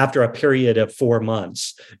is, after a period of 4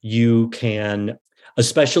 months, you can,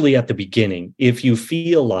 especially at the beginning, if you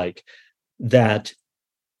feel like that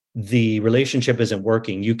the relationship isn't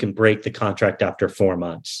working, you can break the contract after 4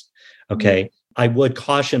 months. Okay. Mm-hmm. I would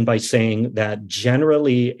caution by saying that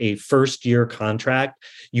generally a first-year contract,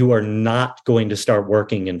 you are not going to start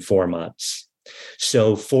working in 4 months.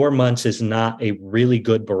 So 4 months is not a really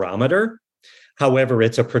good barometer. However,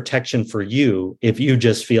 it's a protection for you. If you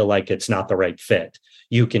just feel like it's not the right fit,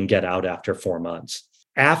 you can get out after 4 months.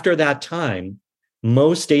 After that time,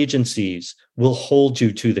 most agencies will hold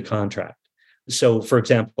you to the contract. So, for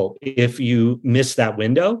example, if you miss that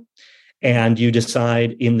window and you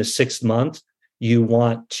decide in the 6th month you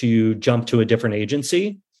want to jump to a different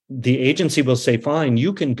agency, the agency will say, fine,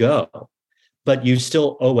 you can go. but you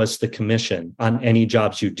still owe us the commission on any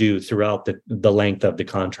jobs you do throughout the length of the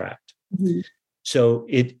contract. Mm-hmm. So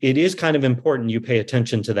it is kind of important you pay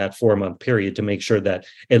attention to that 4-month period to make sure that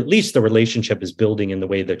at least the relationship is building in the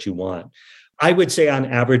way that you want. I would say on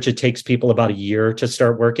average, it takes people about a year to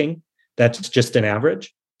start working. That's just an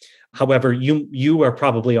average. However, you are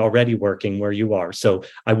probably already working where you are. So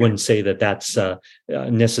I wouldn't say that that's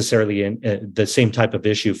necessarily the same type of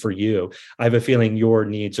issue for you. I have a feeling your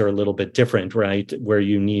needs are a little bit different, right? Where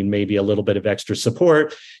you need maybe a little bit of extra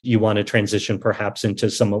support. You want to transition perhaps into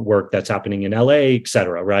some work that's happening in LA, et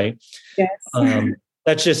cetera, right? Yes.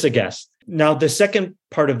 That's just a guess. Now, the second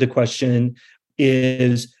part of the question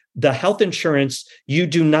is the health insurance. You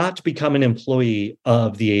do not become an employee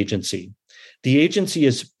of the agency. The agency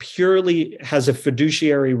has a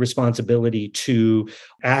fiduciary responsibility to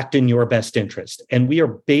act in your best interest. And we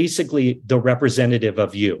are basically the representative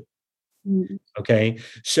of you. Mm-hmm. Okay.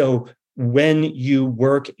 So when you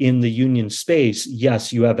work in the union space,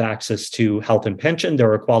 yes, you have access to health and pension.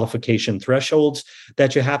 There are qualification thresholds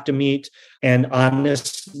that you have to meet. And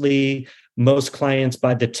honestly, most clients,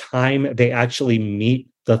 by the time they actually meet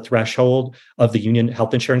the threshold of the union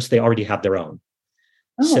health insurance, they already have their own.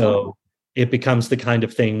 Oh. So it becomes the kind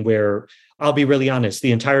of thing where, I'll be really honest,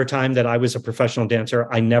 the entire time that I was a professional dancer,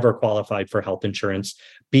 I never qualified for health insurance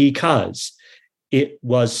because it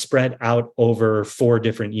was spread out over 4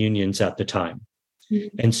 different unions at the time.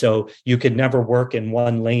 Mm-hmm. And so you could never work in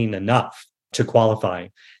one lane enough to qualify.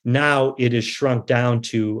 Now it is shrunk down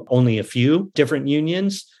to only a few different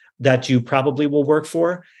unions that you probably will work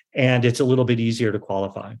for, and it's a little bit easier to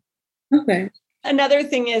qualify. Okay. Another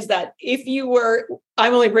thing is that if you were,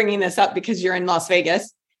 I'm only bringing this up because you're in Las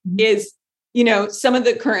Vegas, is, some of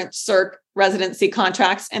the current CERC residency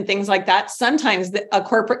contracts and things like that, sometimes a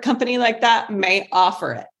corporate company like that may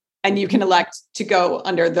offer it. And you can elect to go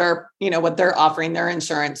under their, what they're offering, their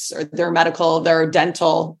insurance or their medical, their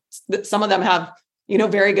dental. Some of them have,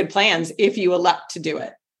 very good plans if you elect to do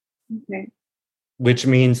it. Okay. Which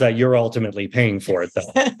means that you're ultimately paying for it,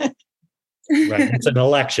 though. Right. It's an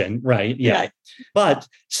election, right? Yeah. But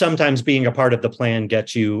sometimes being a part of the plan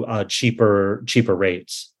gets you cheaper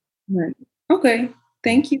rates. Right. Okay.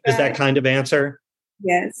 Thank you. Does that kind of answer?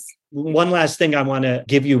 Yes. One last thing I want to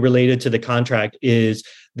give you related to the contract is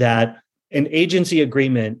that an agency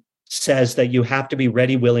agreement says that you have to be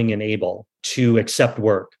ready, willing, and able to accept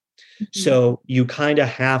work. Mm-hmm. So you kind of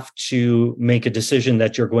have to make a decision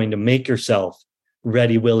that you're going to make yourself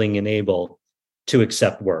ready, willing, and able to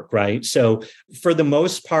accept work, right? So for the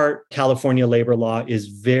most part, California labor law is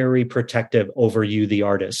very protective over you, the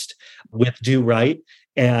artist, with due right.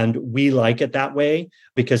 And we like it that way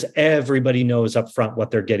because everybody knows up front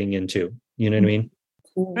what they're getting into. You know what I mean?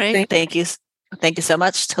 Right. Thank you. Thank you so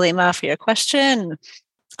much, Talima, for your question.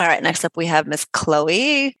 All right. Next up, we have Miss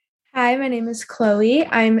Chloe. Hi, my name is Chloe.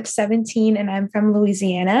 I'm 17 and I'm from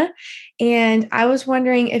Louisiana. And I was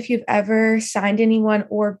wondering if you've ever signed anyone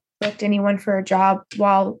or booked anyone for a job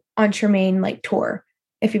while on Tremaine tour.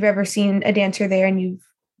 If you've ever seen a dancer there and you've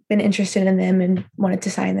been interested in them and wanted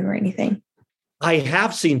to sign them or anything. I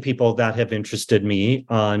have seen people that have interested me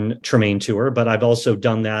on Tremaine tour, but I've also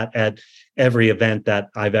done that at every event that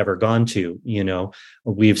I've ever gone to.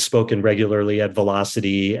 We've spoken regularly at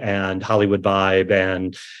Velocity and Hollywood Vibe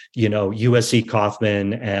and, USC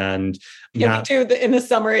Kaufman and yeah. In the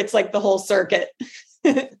summer, it's like the whole circuit.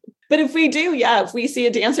 But if we do, if we see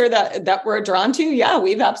a dancer that we're drawn to,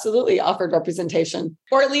 we've absolutely offered representation,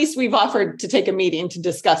 or at least we've offered to take a meeting to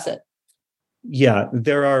discuss it. Yeah,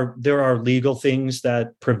 there are legal things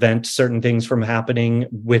that prevent certain things from happening,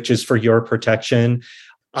 which is for your protection.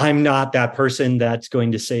 I'm not that person that's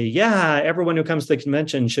going to say, everyone who comes to the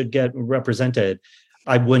convention should get represented.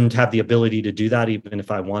 I wouldn't have the ability to do that even if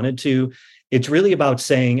I wanted to. It's really about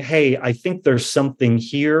saying, hey, I think there's something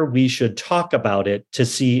here. We should talk about it to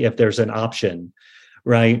see if there's an option,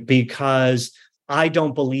 right? Because I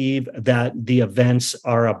don't believe that the events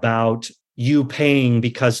are about you paying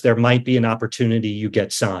because there might be an opportunity you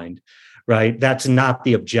get signed, right? That's not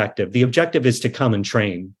the objective. The objective is to come and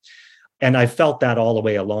train. And I felt that all the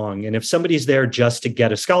way along. And if somebody's there just to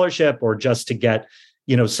get a scholarship or just to get,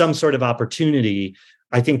 some sort of opportunity,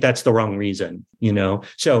 I think that's the wrong reason,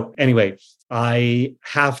 So anyway, I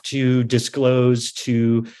have to disclose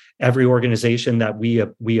to every organization that we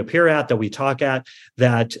appear at, that we talk at,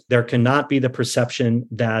 that there cannot be the perception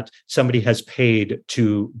that somebody has paid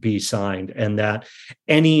to be signed, and that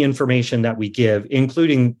any information that we give,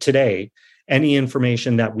 including today, any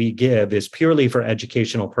information that we give is purely for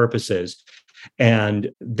educational purposes.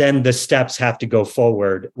 And then the steps have to go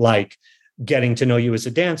forward, like getting to know you as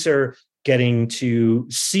a dancer, getting to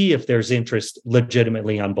see if there's interest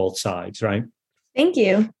legitimately on both sides, right? Thank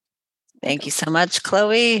you. Thank you so much,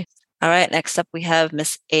 Chloe. All right, next up we have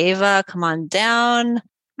Miss Ava. Come on down.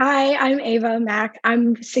 Hi, I'm Ava Mack.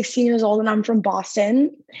 I'm 16 years old and I'm from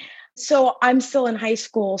Boston. So I'm still in high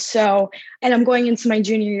school. And I'm going into my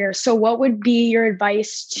junior year. So what would be your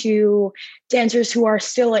advice to dancers who are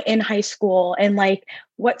still in high school, and like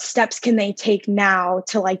what steps can they take now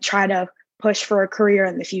to like try to push for a career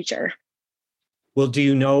in the future? Well, do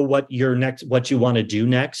you know what you want to do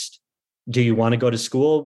next? Do you want to go to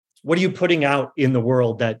school? What are you putting out in the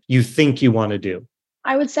world that you think you want to do?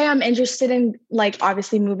 I would say I'm interested in like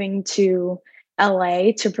obviously moving to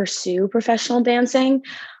LA to pursue professional dancing.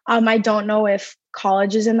 I don't know if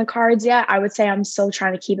college is in the cards yet. I would say I'm still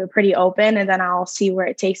trying to keep it pretty open, and then I'll see where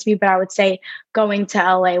it takes me. But I would say going to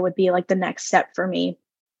LA would be like the next step for me.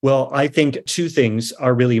 Well, I think two things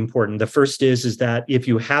are really important. The first is that if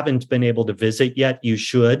you haven't been able to visit yet, you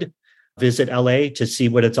should visit LA to see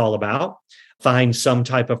what it's all about. Find some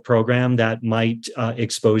type of program that might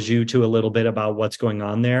expose you to a little bit about what's going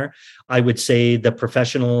on there. I would say the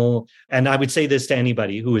professional, and I would say this to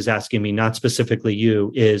anybody who is asking me, not specifically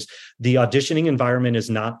you, is the auditioning environment is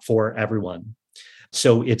not for everyone.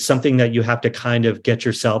 So it's something that you have to kind of get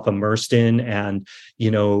yourself immersed in and,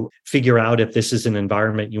 figure out if this is an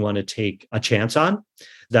environment you want to take a chance on.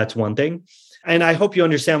 That's one thing. And I hope you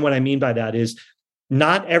understand what I mean by that is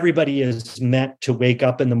not everybody is meant to wake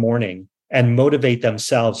up in the morning and motivate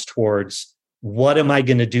themselves towards what am I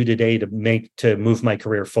going to do today to move my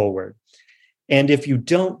career forward. And if you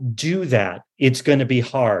don't do that, it's going to be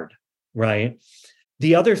hard, right?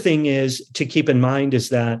 The other thing is to keep in mind is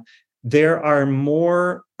that there are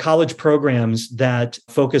more college programs that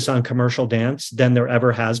focus on commercial dance than there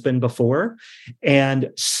ever has been before. And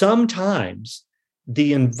sometimes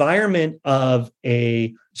the environment of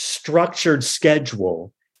a structured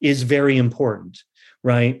schedule is very important,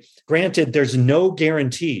 right? Granted, there's no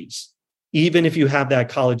guarantees, even if you have that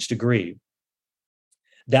college degree,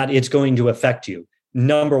 that it's going to affect you.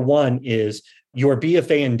 Number one is your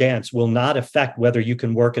BFA in dance will not affect whether you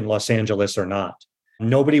can work in Los Angeles or not.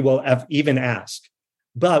 Nobody will even ask.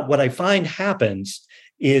 But what I find happens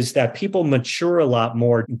is that people mature a lot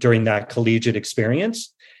more during that collegiate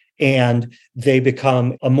experience, and they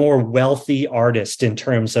become a more wealthy artist in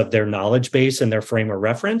terms of their knowledge base and their frame of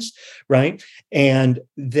reference, right? And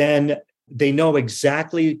then they know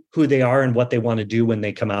exactly who they are and what they want to do when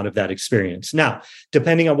they come out of that experience. Now,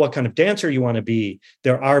 depending on what kind of dancer you want to be,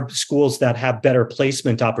 there are schools that have better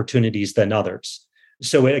placement opportunities than others.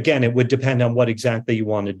 So again, it would depend on what exactly you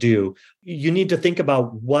want to do. You need to think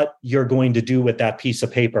about what you're going to do with that piece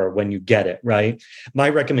of paper when you get it, right? My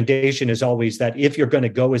recommendation is always that if you're going to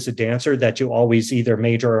go as a dancer, that you always either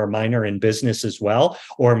major or minor in business as well,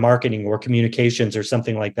 or marketing or communications or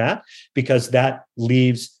something like that, because that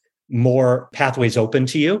leaves more pathways open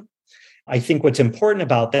to you. I think what's important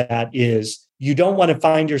about that is you don't want to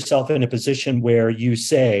find yourself in a position where you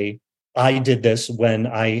say, I did this when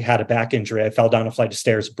I had a back injury. I fell down a flight of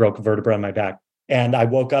stairs, broke a vertebra in my back. And I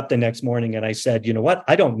woke up the next morning and I said, you know what?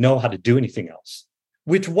 I don't know how to do anything else,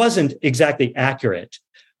 which wasn't exactly accurate,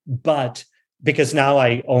 but because now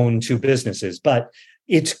I own two businesses, but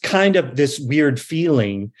it's kind of this weird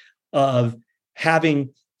feeling of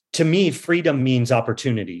having, to me, freedom means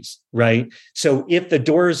opportunities, right? So if the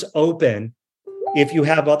doors open, if you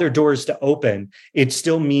have other doors to open, it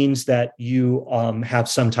still means that you have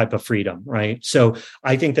some type of freedom, right? So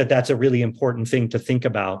I think that that's a really important thing to think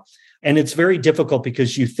about. And it's very difficult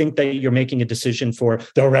because you think that you're making a decision for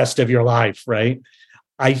the rest of your life, right?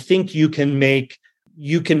 I think you can make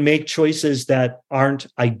choices that aren't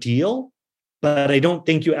ideal, but I don't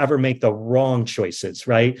think you ever make the wrong choices,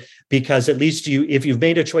 right? Because at least if you've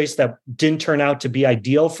made a choice that didn't turn out to be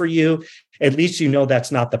ideal for you, at least you know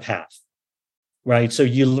that's not the path. Right. So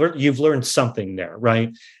you've learned something there.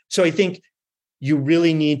 Right. So I think you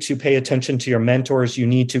really need to pay attention to your mentors. You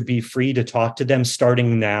need to be free to talk to them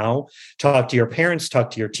starting now. Talk to your parents, talk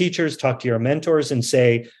to your teachers, talk to your mentors and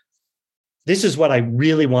say, this is what I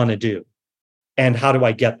really want to do. And how do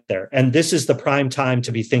I get there? And this is the prime time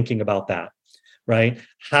to be thinking about that. Right.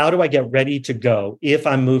 How do I get ready to go if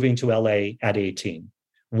I'm moving to LA at 18?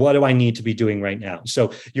 What do I need to be doing right now?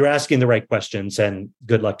 So you're asking the right questions, and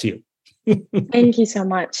good luck to you. Thank you so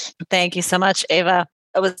much. Thank you so much, Ava.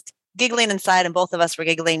 I was giggling inside, and both of us were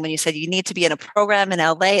giggling when you said you need to be in a program in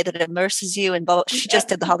LA that immerses you in both. She just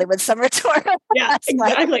did the Hollywood Summer Tour. Yeah,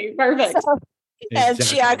 exactly. Perfect. So,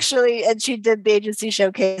 and she did the agency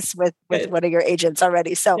showcase with one of your agents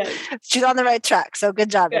already. So she's on the right track. So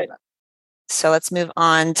good job, Ava. So let's move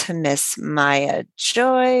on to Miss Maya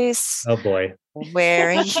Joyce. Oh boy.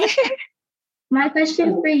 Where My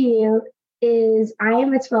question for you is I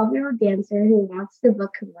am a 12-year-old dancer who wants to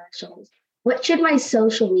book commercials. What should my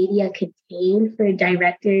social media contain for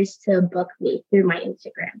directors to book me through my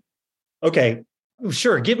Instagram? Okay,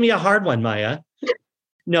 sure. Give me a hard one, Maya.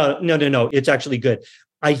 No. It's actually good.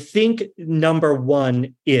 I think number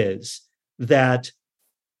one is that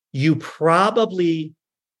you probably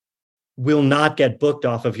will not get booked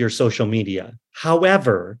off of your social media.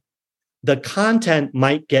 However, the content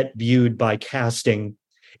might get viewed by casting.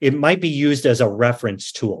 It might be used as a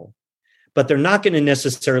reference tool, but they're not going to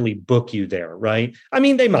necessarily book you there, right? I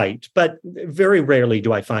mean, they might, but very rarely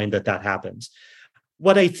do I find that happens.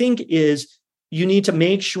 What I think is you need to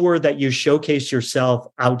make sure that you showcase yourself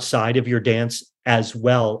outside of your dance as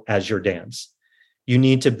well as your dance. You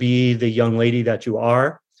need to be the young lady that you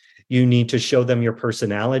are. You need to show them your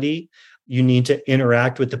personality. You need to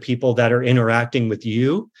interact with the people that are interacting with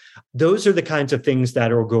you. Those are the kinds of things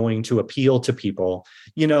that are going to appeal to people.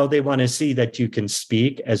 You know, they want to see that you can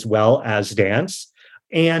speak as well as dance.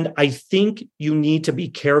 And I think you need to be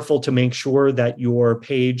careful to make sure that your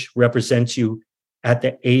page represents you at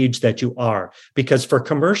the age that you are. Because for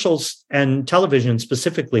commercials and television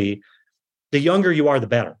specifically, the younger you are, the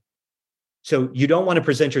better. So you don't want to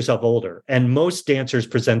present yourself older. And most dancers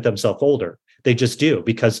present themselves older. They just do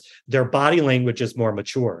because their body language is more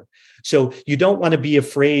mature. So you don't want to be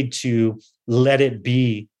afraid to let it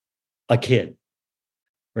be a kid,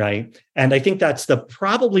 right? And I think that's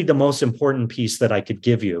probably the most important piece that I could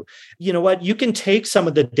give you. You know what? You can take some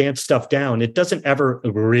of the dance stuff down. It doesn't ever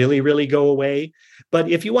really, really go away. But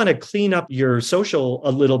if you want to clean up your social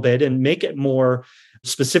a little bit and make it more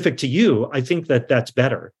specific to you, I think that that's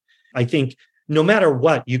better. I think no matter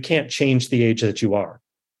what, you can't change the age that you are,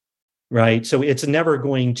 right? So it's never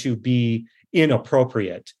going to be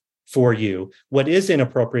inappropriate for you. What is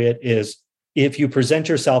inappropriate is if you present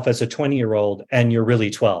yourself as a 20-year-old and you're really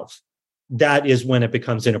 12. That is when it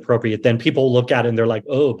becomes inappropriate. Then people look at it and they're like,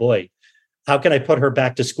 oh boy, how can I put her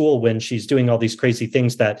back to school when she's doing all these crazy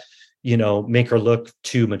things that, you know, make her look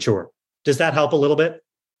too mature? Does that help a little bit?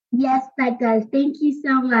 Yes, that does. Thank you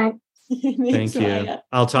so much. Thank you.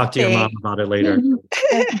 I'll talk to your mom about it later.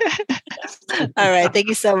 All right. Thank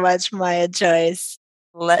you so much, Maya Joyce.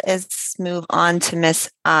 Let us move on to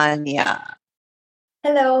Miss Anya.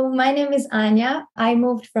 Hello, my name is Anya. I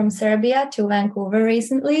moved from Serbia to Vancouver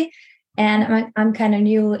recently, and I'm kind of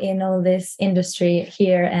new in all this industry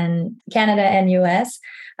here in Canada and US.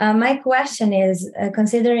 My question is,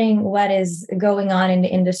 considering what is going on in the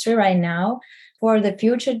industry right now, for the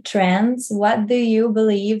future trends, what do you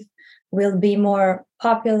believe will be more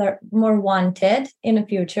popular, more wanted in the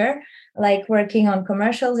future, like working on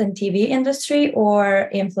commercials and TV industry or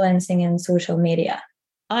influencing in social media?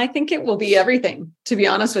 I think it will be everything, to be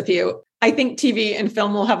honest with you. I think TV and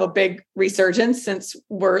film will have a big resurgence since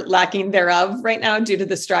we're lacking thereof right now due to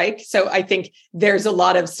the strike. So I think there's a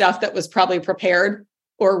lot of stuff that was probably prepared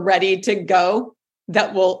or ready to go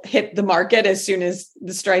that will hit the market as soon as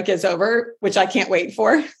the strike is over, which I can't wait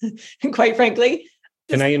for, quite frankly.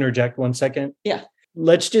 Can I interject 1 second? Yeah.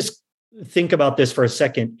 Let's just think about this for a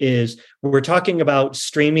second. We're talking about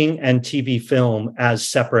streaming and TV film as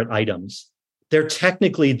separate items. They're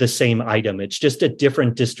technically the same item. It's just a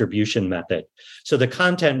different distribution method. So the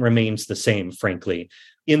content remains the same, frankly.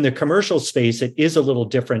 In the commercial space, it is a little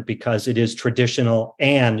different because it is traditional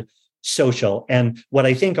and social. And what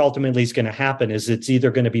I think ultimately is going to happen is it's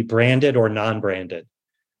either going to be branded or non-branded,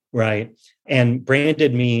 right? And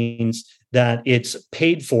branded means that it's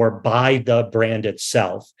paid for by the brand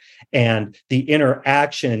itself. And the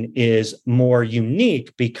interaction is more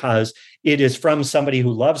unique because it is from somebody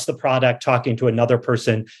who loves the product talking to another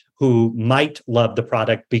person who might love the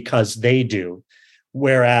product because they do.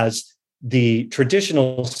 Whereas the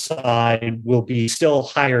traditional side will be still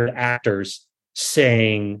hired actors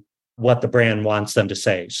saying what the brand wants them to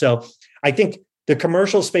say. So I think the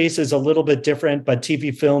commercial space is a little bit different, but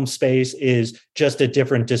TV film space is just a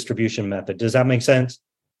different distribution method. Does that make sense?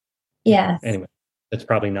 Yes. Anyway,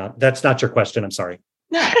 that's not your question. I'm sorry.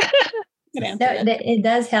 No, it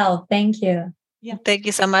does help. Thank you. Yeah. Thank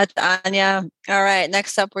you so much, Anya. All right.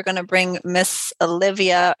 Next up, we're going to bring Miss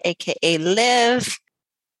Olivia, aka Liv.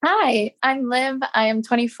 Hi, I'm Liv. I am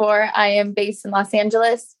 24. I am based in Los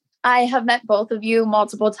Angeles. I have met both of you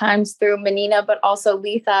multiple times through Menina, but also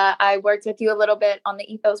Letha. I worked with you a little bit on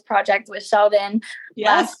the Ethos project with Sheldon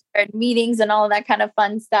last year, meetings and all of that kind of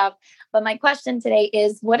fun stuff. But my question today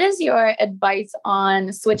is, what is your advice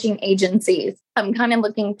on switching agencies? I'm kind of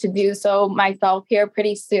looking to do so myself here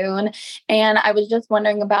pretty soon. And I was just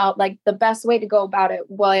wondering about like the best way to go about it.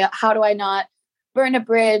 Well, how do I not burn a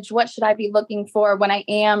bridge? What should I be looking for when I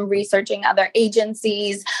am researching other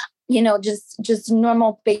agencies? You know, just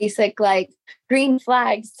normal basic like green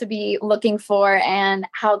flags to be looking for and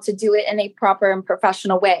how to do it in a proper and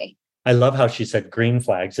professional way. I love how she said green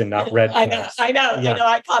flags and not red flags. I know.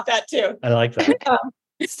 I caught that too. I like that.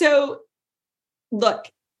 So look,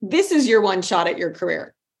 this is your one shot at your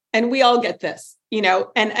career. And we all get this,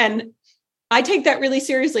 and I take that really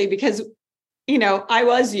seriously because, I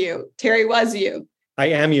was you, Terry was you. I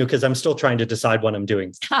am you because I'm still trying to decide what I'm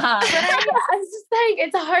doing. But it's just like,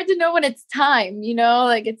 it's hard to know when it's time,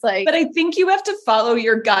 it's like. But I think you have to follow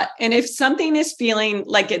your gut. And if something is feeling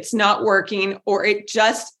like it's not working, or it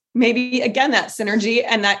just maybe, again, that synergy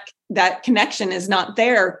and that connection is not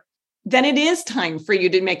there, then it is time for you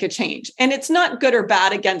to make a change. And it's not good or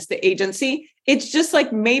bad against the agency. It's just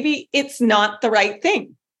like, maybe it's not the right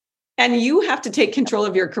thing. And you have to take control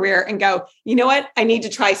of your career and go, you know what? I need to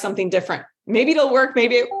try something different. Maybe it'll work,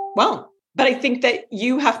 maybe it won't. But I think that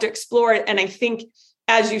you have to explore it. And I think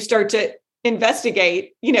as you start to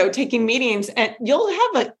investigate, taking meetings, and you'll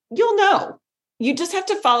know. You just have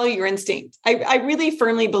to follow your instinct. I really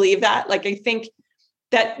firmly believe that. Like, I think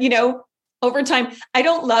that, over time, I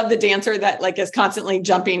don't love the dancer that like is constantly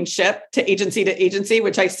jumping ship to agency,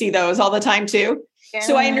 which I see those all the time too. Yeah.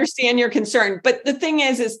 So I understand your concern. But the thing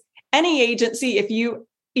is any agency, if you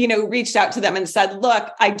reached out to them and said, look,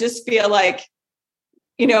 I just feel like,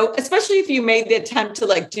 especially if you made the attempt to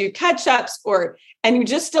like do catch-ups and you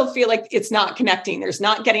just still feel like it's not connecting, there's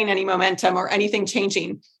not getting any momentum or anything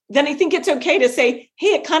changing, then I think it's okay to say, hey,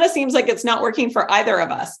 it kind of seems like it's not working for either of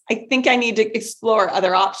us. I think I need to explore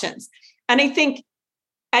other options. And I think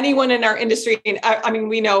anyone in our industry, I mean,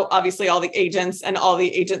 we know obviously all the agents and all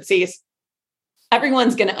the agencies,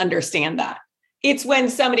 everyone's going to understand that. It's when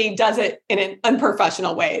somebody does it in an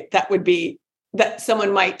unprofessional way that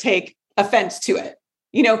someone might take offense to it,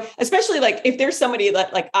 especially like if there's somebody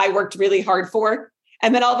that like I worked really hard for,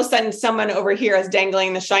 and then all of a sudden someone over here is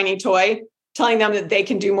dangling the shiny toy, telling them that they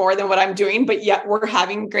can do more than what I'm doing, but yet we're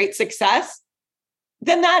having great success.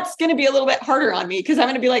 Then that's going to be a little bit harder on me because I'm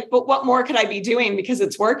going to be like, but what more could I be doing because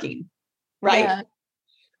it's working? Right. Yeah.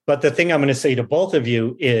 But the thing I'm going to say to both of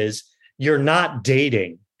you is you're not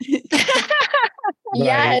dating.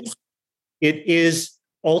 Right? Yes. It is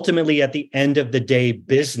ultimately at the end of the day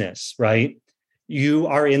business, right? You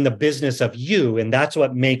are in the business of you. And that's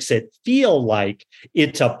what makes it feel like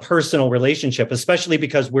it's a personal relationship, especially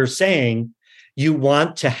because we're saying you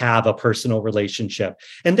want to have a personal relationship.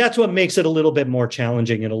 And that's what makes it a little bit more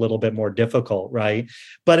challenging and a little bit more difficult, right?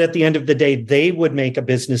 But at the end of the day, they would make a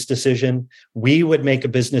business decision. We would make a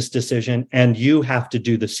business decision, and you have to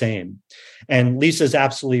do the same. And Lisa's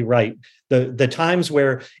absolutely right. The times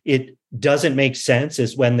where it doesn't make sense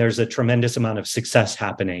is when there's a tremendous amount of success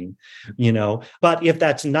happening, but if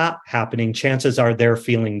that's not happening, chances are they're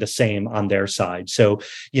feeling the same on their side. So,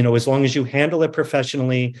 as long as you handle it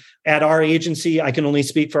professionally. At our agency, I can only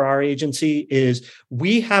speak for our agency, is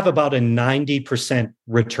we have about a 90%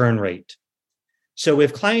 return rate. So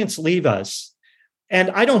if clients leave us,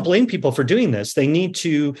 and I don't blame people for doing this, they need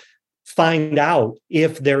to find out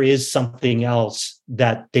if there is something else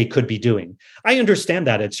that they could be doing. I understand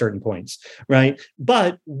that at certain points, right?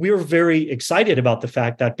 But we're very excited about the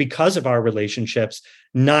fact that because of our relationships,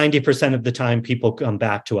 90% of the time people come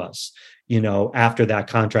back to us, after that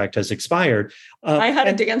contract has expired. I had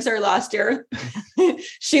a dancer last year.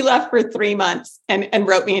 She left for 3 months and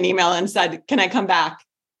wrote me an email and said, can I come back?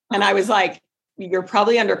 And I was like, you're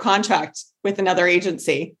probably under contract with another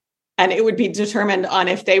agency, and it would be determined on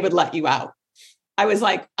if they would let you out. I was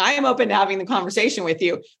like, I am open to having the conversation with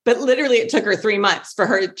you. But literally it took her 3 months for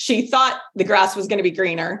her. She thought the grass was going to be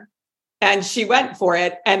greener, and she went for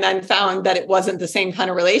it and then found that it wasn't the same kind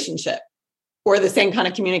of relationship or the same kind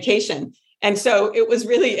of communication. And so it was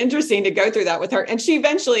really interesting to go through that with her. And she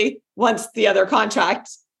eventually, once the other contract,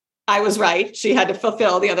 I was right, she had to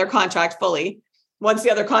fulfill the other contract fully. Once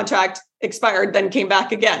the other contract expired, then came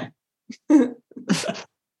back again.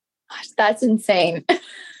 That's insane.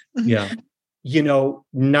 Yeah.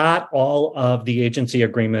 Not all of the agency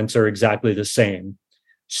agreements are exactly the same.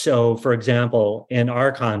 So, for example, in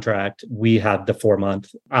our contract, we had the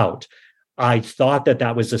 4-month out. I thought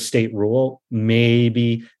that was a state rule.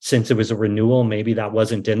 Maybe since it was a renewal, maybe that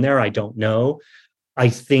wasn't in there. I don't know. I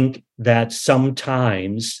think that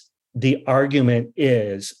sometimes the argument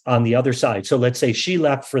is on the other side. So let's say she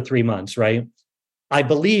left for 3 months, right? I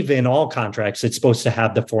believe in all contracts, it's supposed to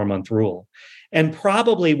have the 4-month rule. And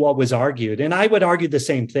probably what was argued, and I would argue the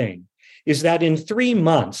same thing, is that in 3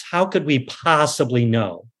 months, how could we possibly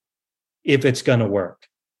know if it's going to work?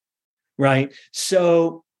 Right?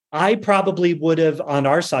 So I probably would have, on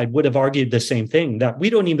our side, would have argued the same thing, that we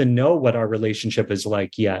don't even know what our relationship is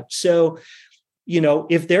like yet. So,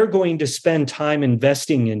 if they're going to spend time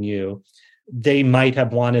investing in you, they might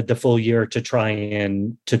have wanted the full year to try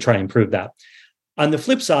and prove that. On the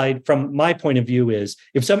flip side, from my point of view, is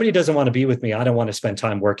if somebody doesn't want to be with me, I don't want to spend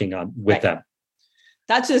time working with them.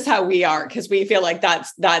 That's just how we are, because we feel like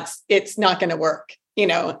that's it's not going to work,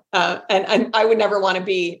 and I would never want to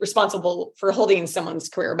be responsible for holding someone's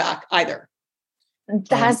career back either.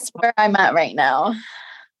 That's where I'm at right now.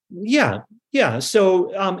 Yeah.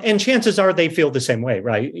 So, and chances are they feel the same way,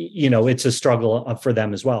 right? It's a struggle for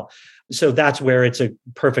them as well. So that's where it's a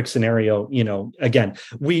perfect scenario. Again,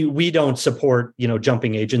 we don't support,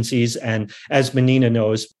 jumping agencies. And as Menina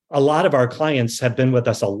knows, a lot of our clients have been with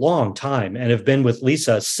us a long time and have been with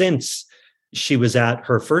Lisa since she was at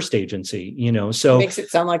her first agency, so. It makes it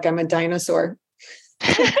sound like I'm a dinosaur.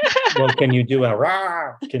 Well, can you do a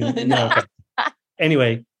rah? Okay.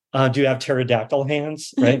 Anyway, do you have pterodactyl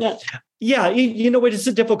hands? Right. Yeah, it's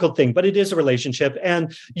a difficult thing, but it is a relationship,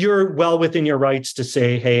 and you're well within your rights to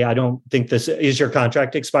say, hey, I don't think this is your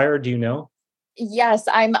contract expired. Do you know? Yes,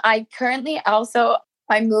 I currently also,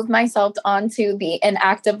 I moved myself onto the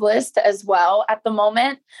inactive list as well at the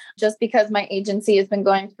moment, just because my agency has been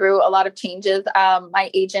going through a lot of changes.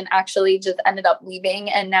 My agent actually just ended up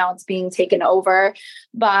leaving, and now it's being taken over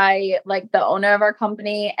by the owner of our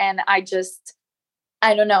company. And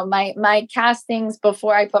I don't know, my castings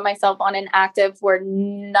before I put myself on inactive were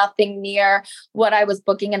nothing near what I was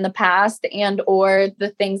booking in the past or the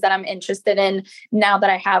things that I'm interested in now that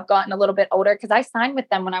I have gotten a little bit older, because I signed with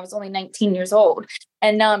them when I was only 19 years old.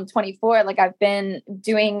 And now I'm 24. I've been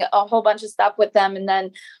doing a whole bunch of stuff with them. And then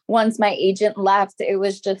once my agent left, it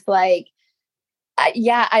was just I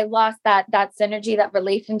lost that synergy, that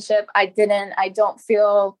relationship. I don't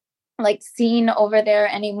feel seen over there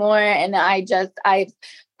anymore. And I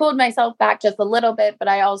pulled myself back just a little bit, but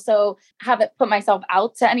I also haven't put myself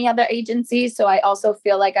out to any other agencies. So I also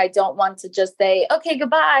feel like I don't want to just say, okay,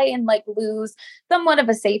 goodbye, and lose somewhat of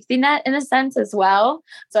a safety net in a sense as well.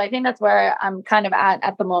 So I think that's where I'm kind of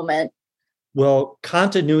at the moment. Well,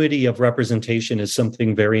 continuity of representation is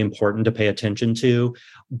something very important to pay attention to,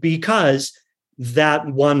 because that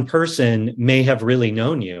one person may have really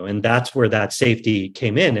known you, and that's where that safety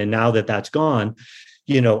came in. And now that that's gone,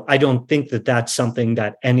 I don't think that that's something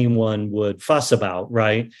that anyone would fuss about,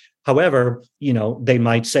 right? However, they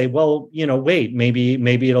might say, well, wait,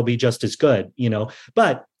 maybe it'll be just as good,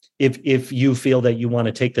 but if you feel that you want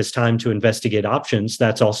to take this time to investigate options,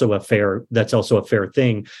 that's also a fair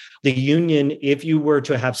thing. The union, if you were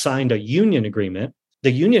to have signed a union agreement,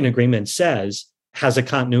 the union agreement has a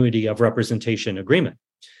continuity of representation agreement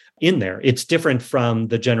in there. It's different from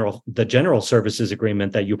the general services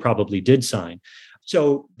agreement that you probably did sign.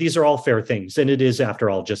 So these are all fair things, and it is, after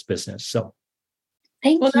all, just business. So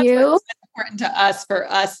thank you. What's important to us,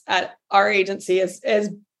 for us at our agency,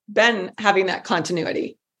 is been having that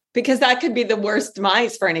continuity, because that could be the worst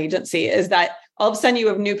demise for an agency, is that all of a sudden you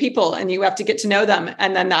have new people and you have to get to know them,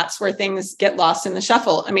 and then that's where things get lost in the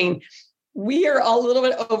shuffle. I mean, we are a little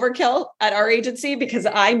bit overkill at our agency, because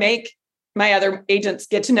I make my other agents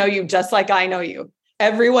get to know you just like I know you.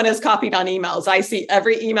 Everyone is copied on emails. I see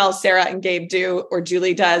every email Sarah and Gabe do, or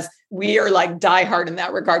Julie does. We are diehard in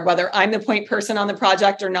that regard, whether I'm the point person on the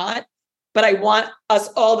project or not. But I want us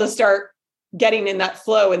all to start getting in that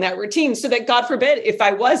flow and that routine, so that, God forbid, if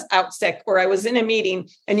I was out sick or I was in a meeting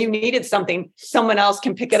and you needed something, someone else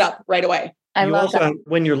can pick it up right away. I love that.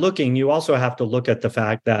 When you're looking, you also have to look at the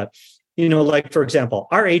fact that, for example,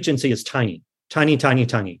 our agency is tiny.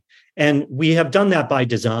 And we have done that by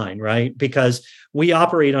design, right? Because we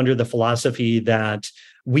operate under the philosophy that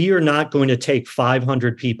we are not going to take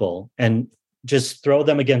 500 people and just throw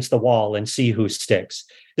them against the wall and see who sticks.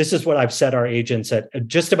 This is what I've said our agents at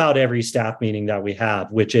just about every staff meeting that we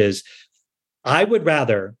have, which is, I would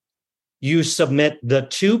rather you submit the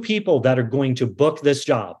 2 people that are going to book this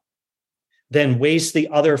job than waste the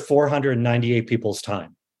other 498 people's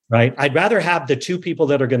time, right? I'd rather have the 2 people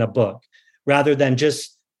that are going to book, rather than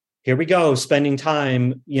just, here we go, spending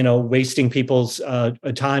time, wasting people's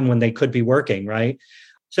time when they could be working, right?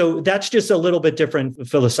 So that's just a little bit different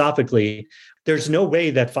philosophically. There's no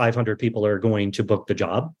way that 500 people are going to book the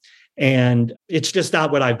job. And it's just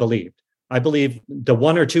not what I believed. I believe the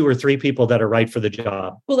one or two or three people that are right for the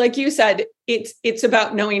job. Well, like you said, it's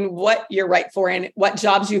about knowing what you're right for and what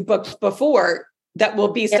jobs you've booked before that will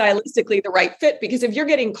be stylistically the right fit. Because if you're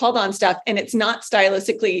getting called on stuff and it's not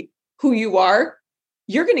stylistically who you are,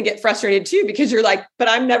 you're going to get frustrated too, because you're like, but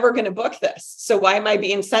I'm never going to book this. So why am I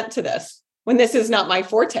being sent to this when this is not my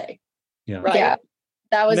forte? Yeah. Right. Yeah.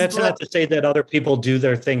 That's not to say that other people do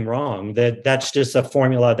their thing wrong. That's just a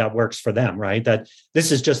formula that works for them, right? That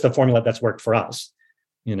this is just the formula that's worked for us,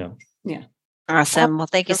 Yeah. Awesome. Well,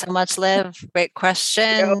 thank you so much, Liv. Great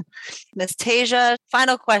question. Ms. Tasia,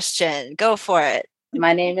 final question. Go for it.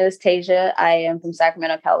 My name is Tasia. I am from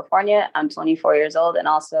Sacramento, California. I'm 24 years old and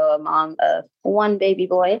also a mom of one baby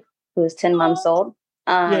boy who is 10 months old.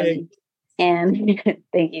 And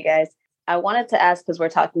thank you guys. I wanted to ask, because we're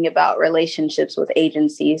talking about relationships with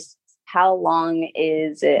agencies, how long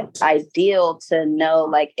is it ideal to know,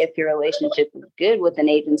 like, if your relationship is good with an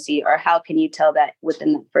agency, or how can you tell that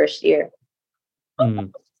within the first year? I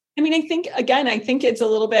mean, I think it's a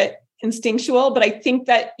little bit instinctual, but I think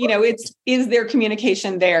that, is there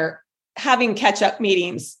communication there? Having catch-up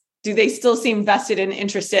meetings, do they still seem vested and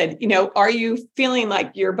interested? Are you feeling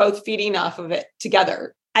like you're both feeding off of it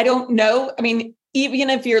together? I don't know. I mean, even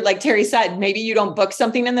if you're, like Terry said, maybe you don't book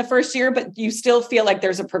something in the first year, but you still feel like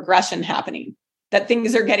there's a progression happening, that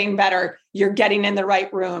things are getting better. You're getting in the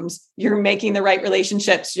right rooms. You're making the right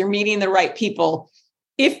relationships. You're meeting the right people.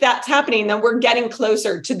 If that's happening, then we're getting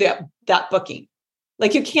closer to that booking.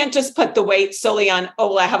 Like, you can't just put the weight solely on,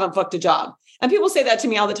 I haven't booked a job. And people say that to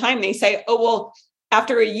me all the time. They say,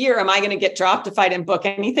 after a year, am I going to get dropped if I didn't book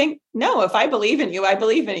anything? No, if I believe in you, I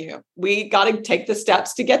believe in you. We got to take the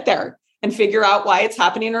steps to get there and figure out why it's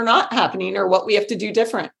happening or not happening, or what we have to do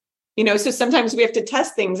different. So sometimes we have to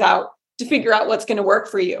test things out to figure out what's going to work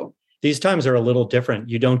for you. These times are a little different.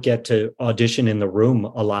 You don't get to audition in the room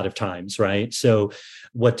a lot of times, right? So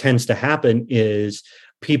what tends to happen is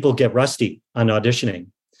people get rusty on auditioning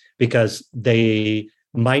because they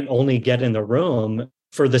might only get in the room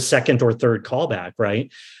for the second or third callback,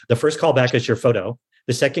 right? The first callback is your photo.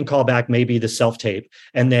 The second callback may be the self-tape.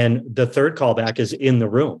 And then the third callback is in the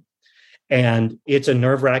room. And it's a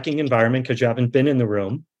nerve-wracking environment because you haven't been in the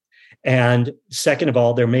room. And second of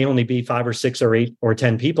all, there may only be 5 or 6 or 8 or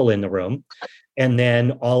 10 people in the room. And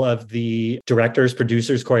then all of the directors,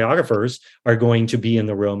 producers, choreographers are going to be in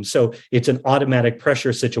the room. So it's an automatic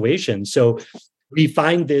pressure situation. So we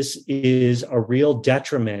find this is a real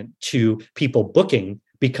detriment to people booking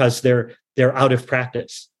because they're out of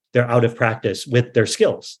practice. They're out of practice with their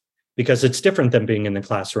skills because it's different than being in the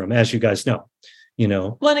classroom, as you guys know.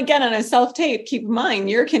 Well, and again, on a self-tape, keep in mind,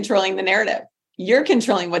 you're controlling the narrative. You're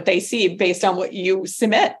controlling what they see based on what you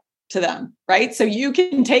submit to them, right? So you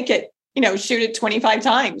can take it, shoot it 25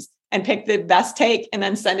 times and pick the best take and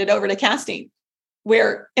then send it over to casting.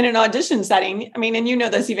 Where in an audition setting,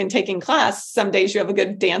 and this even taking class, some days you have a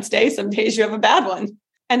good dance day, some days you have a bad one.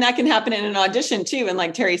 And that can happen in an audition too. And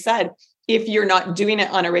like Terry said, if you're not doing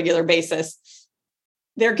it on a regular basis,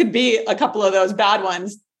 there could be a couple of those bad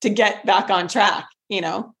ones to get back on track,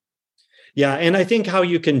 Yeah. And I think how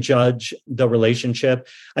you can judge the relationship,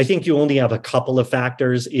 I think you only have a couple of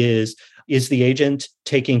factors. Is the agent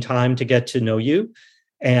taking time to get to know you?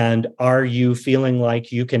 And are you feeling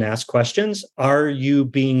like you can ask questions? Are you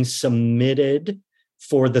being submitted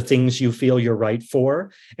for the things you feel you're right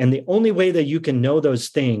for? And the only way that you can know those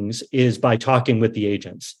things is by talking with the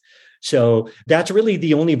agents. So that's really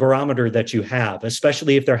the only barometer that you have,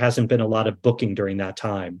 especially if there hasn't been a lot of booking during that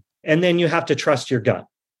time. And then you have to trust your gut.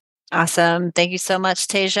 Awesome. Thank you so much,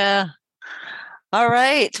 Tasia. All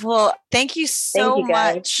right. Well, thank you so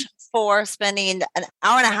much for spending an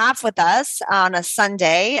hour and a half with us on a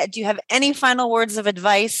Sunday. Do you have any final words of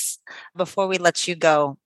advice before we let you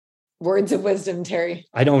go? Words of wisdom, Terry.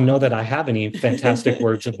 I don't know that I have any fantastic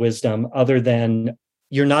words of wisdom other than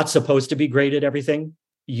you're not supposed to be great at everything.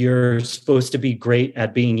 You're supposed to be great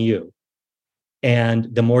at being you. And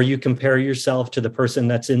the more you compare yourself to the person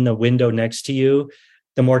that's in the window next to you,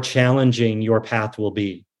 the more challenging your path will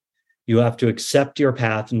be. You have to accept your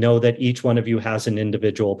path, know that each one of you has an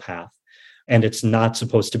individual path, and it's not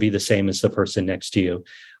supposed to be the same as the person next to you.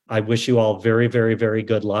 I wish you all very, very, very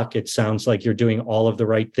good luck. It sounds like you're doing all of the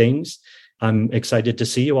right things. I'm excited to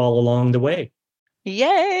see you all along the way.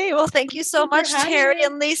 Yay. Well, thank you so much, Terry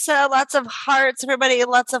and Lisa. Lots of hearts, everybody.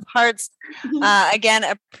 Lots of hearts. Again,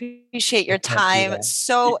 appreciate your time.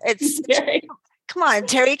 So it's, come on,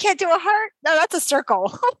 Terry, you can't do a heart? No, that's a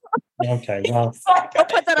circle. Okay, well. Don't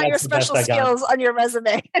put that on your special skills on your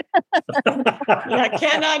resume. I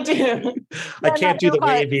cannot do. I can't do the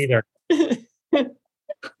wave either.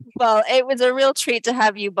 Well, it was a real treat to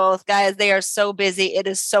have you both, guys. They are so busy. It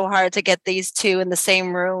is so hard to get these two in the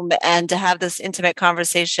same room, and to have this intimate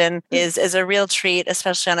conversation is a real treat,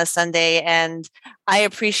 especially on a Sunday. And I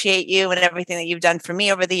appreciate you and everything that you've done for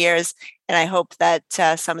me over the years. And I hope that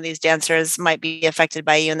some of these dancers might be affected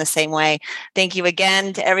by you in the same way. Thank you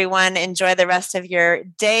again to everyone. Enjoy the rest of your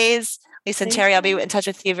days. Lisa and Terry, I'll be in touch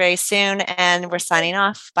with you very soon. And we're signing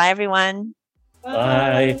off. Bye, everyone.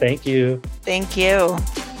 Bye. Thank you. Thank you.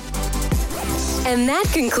 And that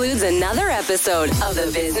concludes another episode of the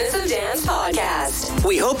Business of Dance podcast.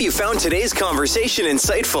 We hope you found today's conversation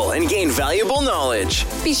insightful and gained valuable knowledge.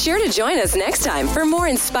 Be sure to join us next time for more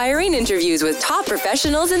inspiring interviews with top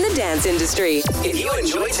professionals in the dance industry. If you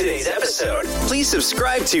enjoyed today's episode, please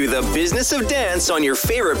subscribe to The Business of Dance on your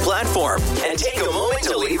favorite platform and take a moment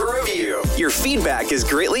to leave a review. Your feedback is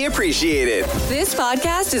greatly appreciated. This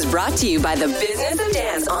podcast is brought to you by the Business of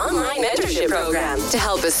Dance online mentorship program to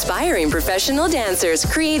help aspiring professional dancers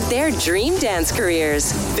create their dream dance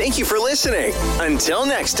careers. Thank you for listening. Until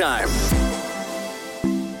next time.